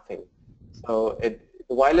almost nothing. So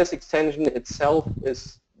the wireless extension itself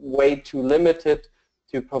is way too limited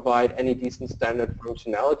to provide any decent standard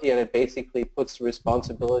functionality, and it basically puts the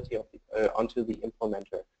responsibility of onto the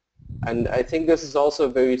implementer. And I think this is also a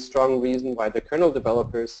very strong reason why the kernel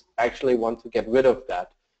developers actually want to get rid of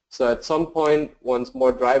that. So at some point, once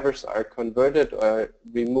more drivers are converted or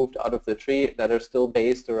removed out of the tree that are still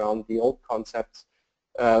based around the old concepts,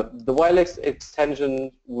 the wireless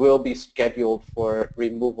extension will be scheduled for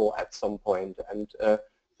removal at some point. And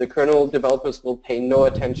the kernel developers will pay no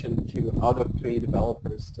attention to out-of-tree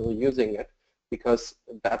developers still using it because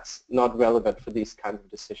that's not relevant for these kinds of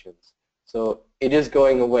decisions. So it is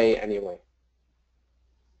going away anyway.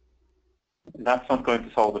 That's not going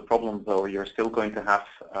to solve the problem, though. You're still going to have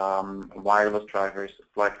wireless drivers,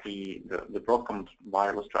 like the Broadcom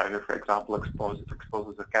wireless driver, for example,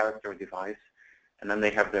 exposes a character device, and then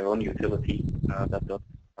they have their own utility that does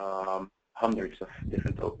hundreds of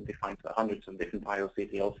different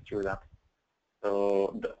IOCTLs through that.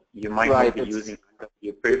 So you might not be using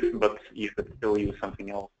IWPRIV, but you could still use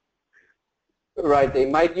something else. Right, they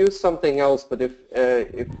might use something else, but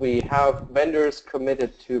if we have vendors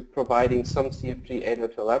committed to providing some CFG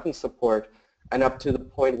 802.11 support, and up to the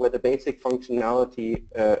point where the basic functionality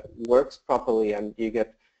works properly, and you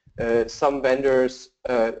get some vendors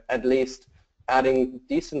at least adding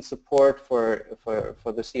decent support for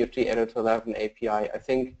the CFG 802.11 API, I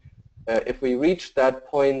think if we reach that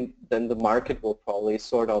point, then the market will probably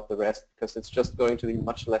sort out the rest because it's just going to be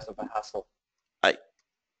much less of a hassle.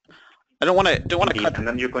 I don't want to cut. And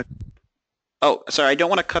then you're going. Oh, sorry. I don't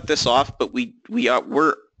want to cut this off, but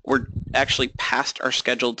we're actually past our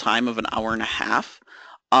scheduled time of an hour and a half.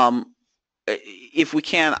 If we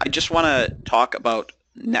can, I just want to talk about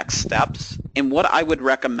next steps. And what I would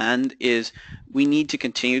recommend is we need to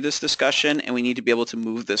continue this discussion and we need to be able to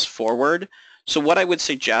move this forward. So what I would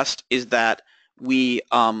suggest is that we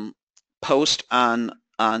post on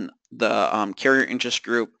the carrier interest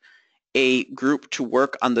group a group to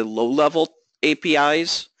work on the low-level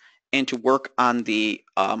APIs and to work on the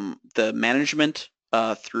management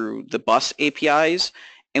through the bus APIs,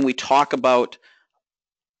 and we talk about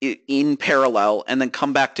in parallel, and then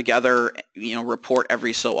come back together, you know, report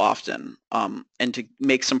every so often, and to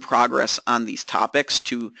make some progress on these topics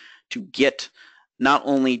to get, not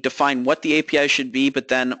only define what the API should be, but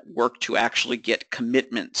then work to actually get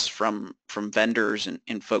commitments from vendors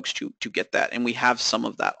and folks to get that. And we have some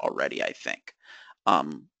of that already, I think.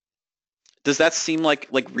 Does that seem like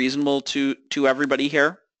reasonable to everybody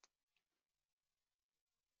here?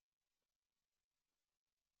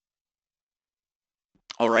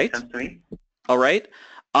 All right. All right.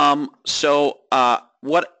 So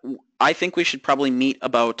what I think we should probably meet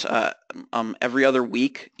about every other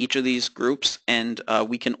week, each of these groups, and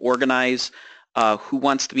we can organize who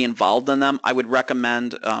wants to be involved in them. I would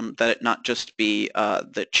recommend that it not just be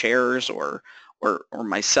the chairs or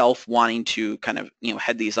myself wanting to kind of, you know,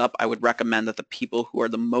 head these up. I would recommend that the people who are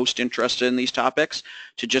the most interested in these topics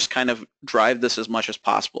to just kind of drive this as much as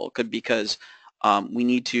possible, because we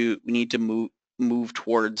need to move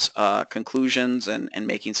towards conclusions and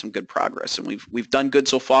making some good progress. And we've done good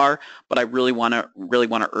so far, but I really want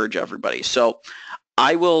to urge everybody. So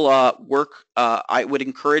I will I would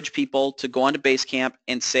encourage people to go onto Basecamp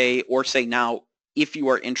and say now if you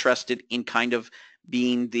are interested in kind of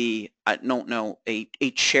being the, I don't know, a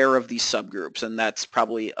chair of these subgroups, and that's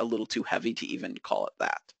probably a little too heavy to even call it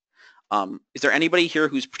that. Is there anybody here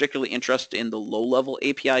who's particularly interested in the low-level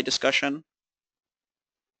API discussion?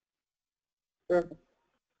 Sure.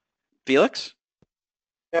 Felix?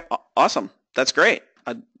 Yeah. Awesome. That's great.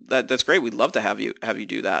 That's great. We'd love to have you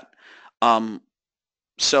do that.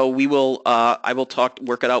 So we will. I will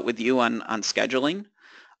work it out with you on scheduling.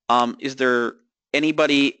 Is there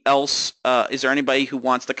anybody else? Is there anybody who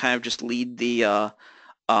wants to kind of just lead the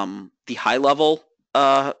high level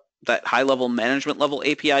that high level management level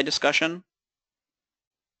API discussion?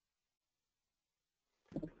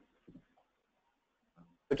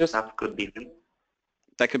 That could be me.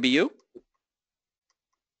 That could be you?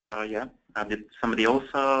 Yeah. Did somebody else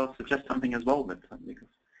suggest something as well? But because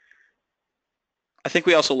I think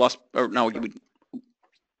we also lost. Or no,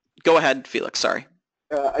 go ahead, Felix. Sorry.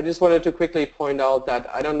 I just wanted to quickly point out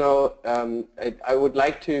that I don't know. I would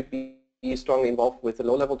like to be strongly involved with the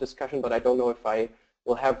low-level discussion, but I don't know if I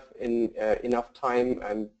will have enough time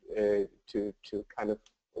and to kind of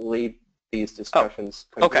lead these discussions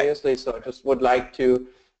continuously. So I just would like to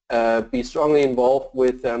be strongly involved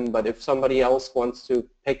with them, but if somebody else wants to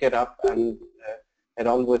pick it up and head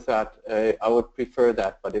on with that, I would prefer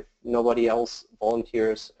that. But if nobody else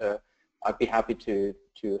volunteers, I'd be happy to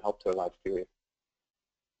help to a large degree.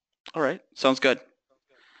 All right, sounds good.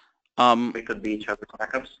 We could be each other's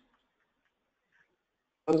backups.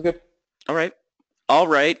 Sounds good. All right. All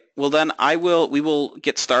right. Well, then we will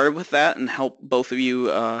get started with that and help both of you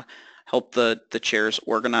help the chairs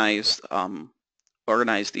organize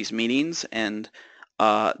these meetings, and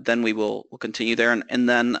then we'll continue there. And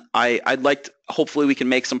then I'd like to, hopefully we can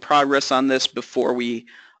make some progress on this before we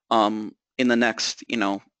in the next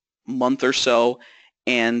month or so.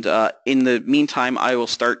 And in the meantime, I will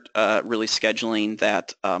start really scheduling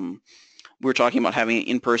that. We're talking about having an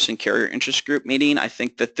in-person carrier interest group meeting. I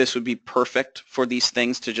think that this would be perfect for these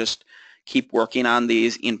things to just keep working on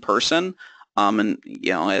these in person. And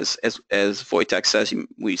as Wojtek says,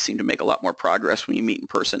 we seem to make a lot more progress when you meet in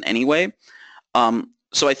person anyway.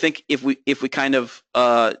 So I think if we kind of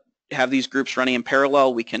have these groups running in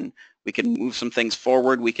parallel, we can move some things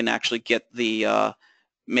forward. We can actually get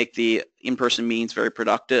make the in-person meetings very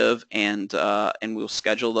productive, and we'll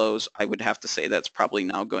schedule those. I would have to say that's probably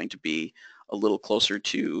now going to be a little closer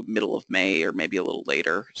to middle of May or maybe a little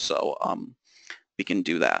later. So we can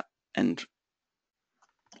do that, and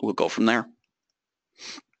we'll go from there.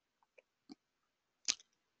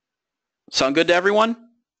 Sound good to everyone?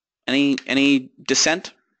 Any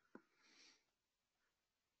dissent?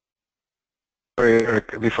 Sorry,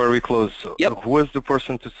 Eric, before we close, yep. Who was the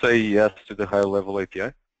person to say yes to the high-level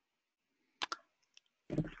API?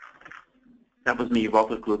 That was me,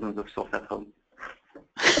 Walter Klutens of Soft at Home.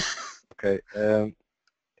 Okay.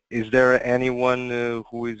 Is there anyone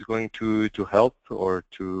who is going to help or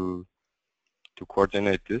to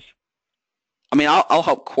coordinate this? I mean, I'll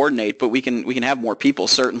help coordinate, but we can have more people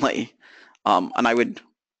certainly. And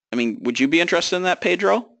would you be interested in that,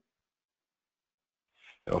 Pedro?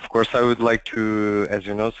 Of course, I would like to, as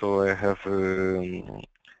you know, so I have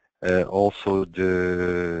also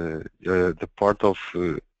the part of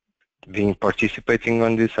participating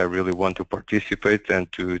on this. I really want to participate and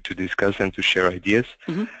to discuss and to share ideas.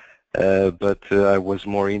 Mm-hmm. But I was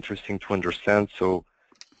more interesting to understand. So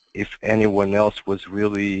if anyone else was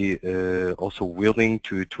really also willing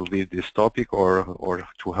to lead this topic or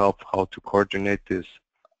to help how to coordinate this.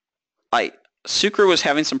 Sucre was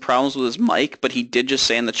having some problems with his mic, but he did just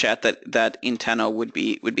say in the chat that Inteno would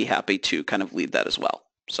be happy to kind of lead that as well.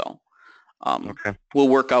 So Okay. we'll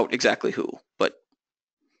work out exactly who, but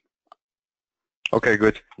okay,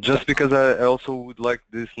 good. Just because I also would like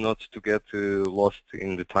this not to get lost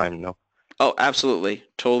in the time, no? Oh, absolutely,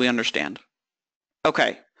 totally understand.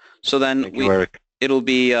 Okay, so then Thank you, Eric. It'll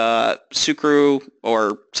be Sucre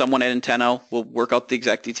or someone at Inteno. We'll work out the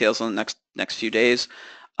exact details in the next few days,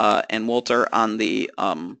 and Walter on the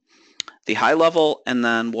high level, and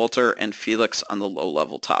then Walter and Felix on the low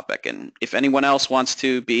level topic. And if anyone else wants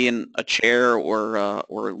to be in a chair or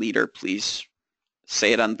a leader, please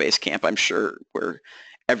say it on Basecamp. I'm sure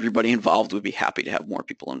everybody involved would be happy to have more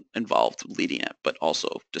people involved leading it, but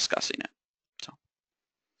also discussing it. So,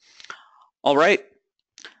 all right.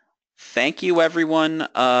 Thank you, everyone,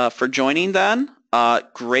 for joining then.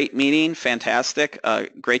 Great meeting, fantastic.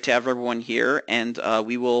 Great to have everyone here. And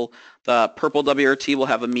the prplwrt will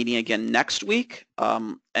have a meeting again next week.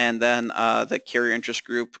 And then the carrier interest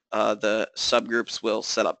group, the subgroups will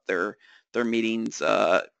set up their meetings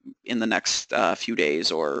in the next few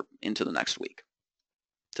days or into the next week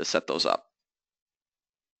to set those up.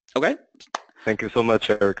 Okay? Thank you so much,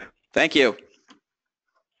 Eric. Thank you.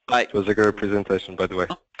 Bye. It was a great presentation, by the way.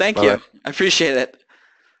 Oh, thank Bye. you. I appreciate it.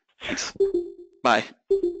 Thanks. Bye.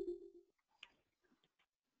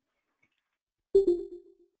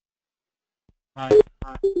 Bye.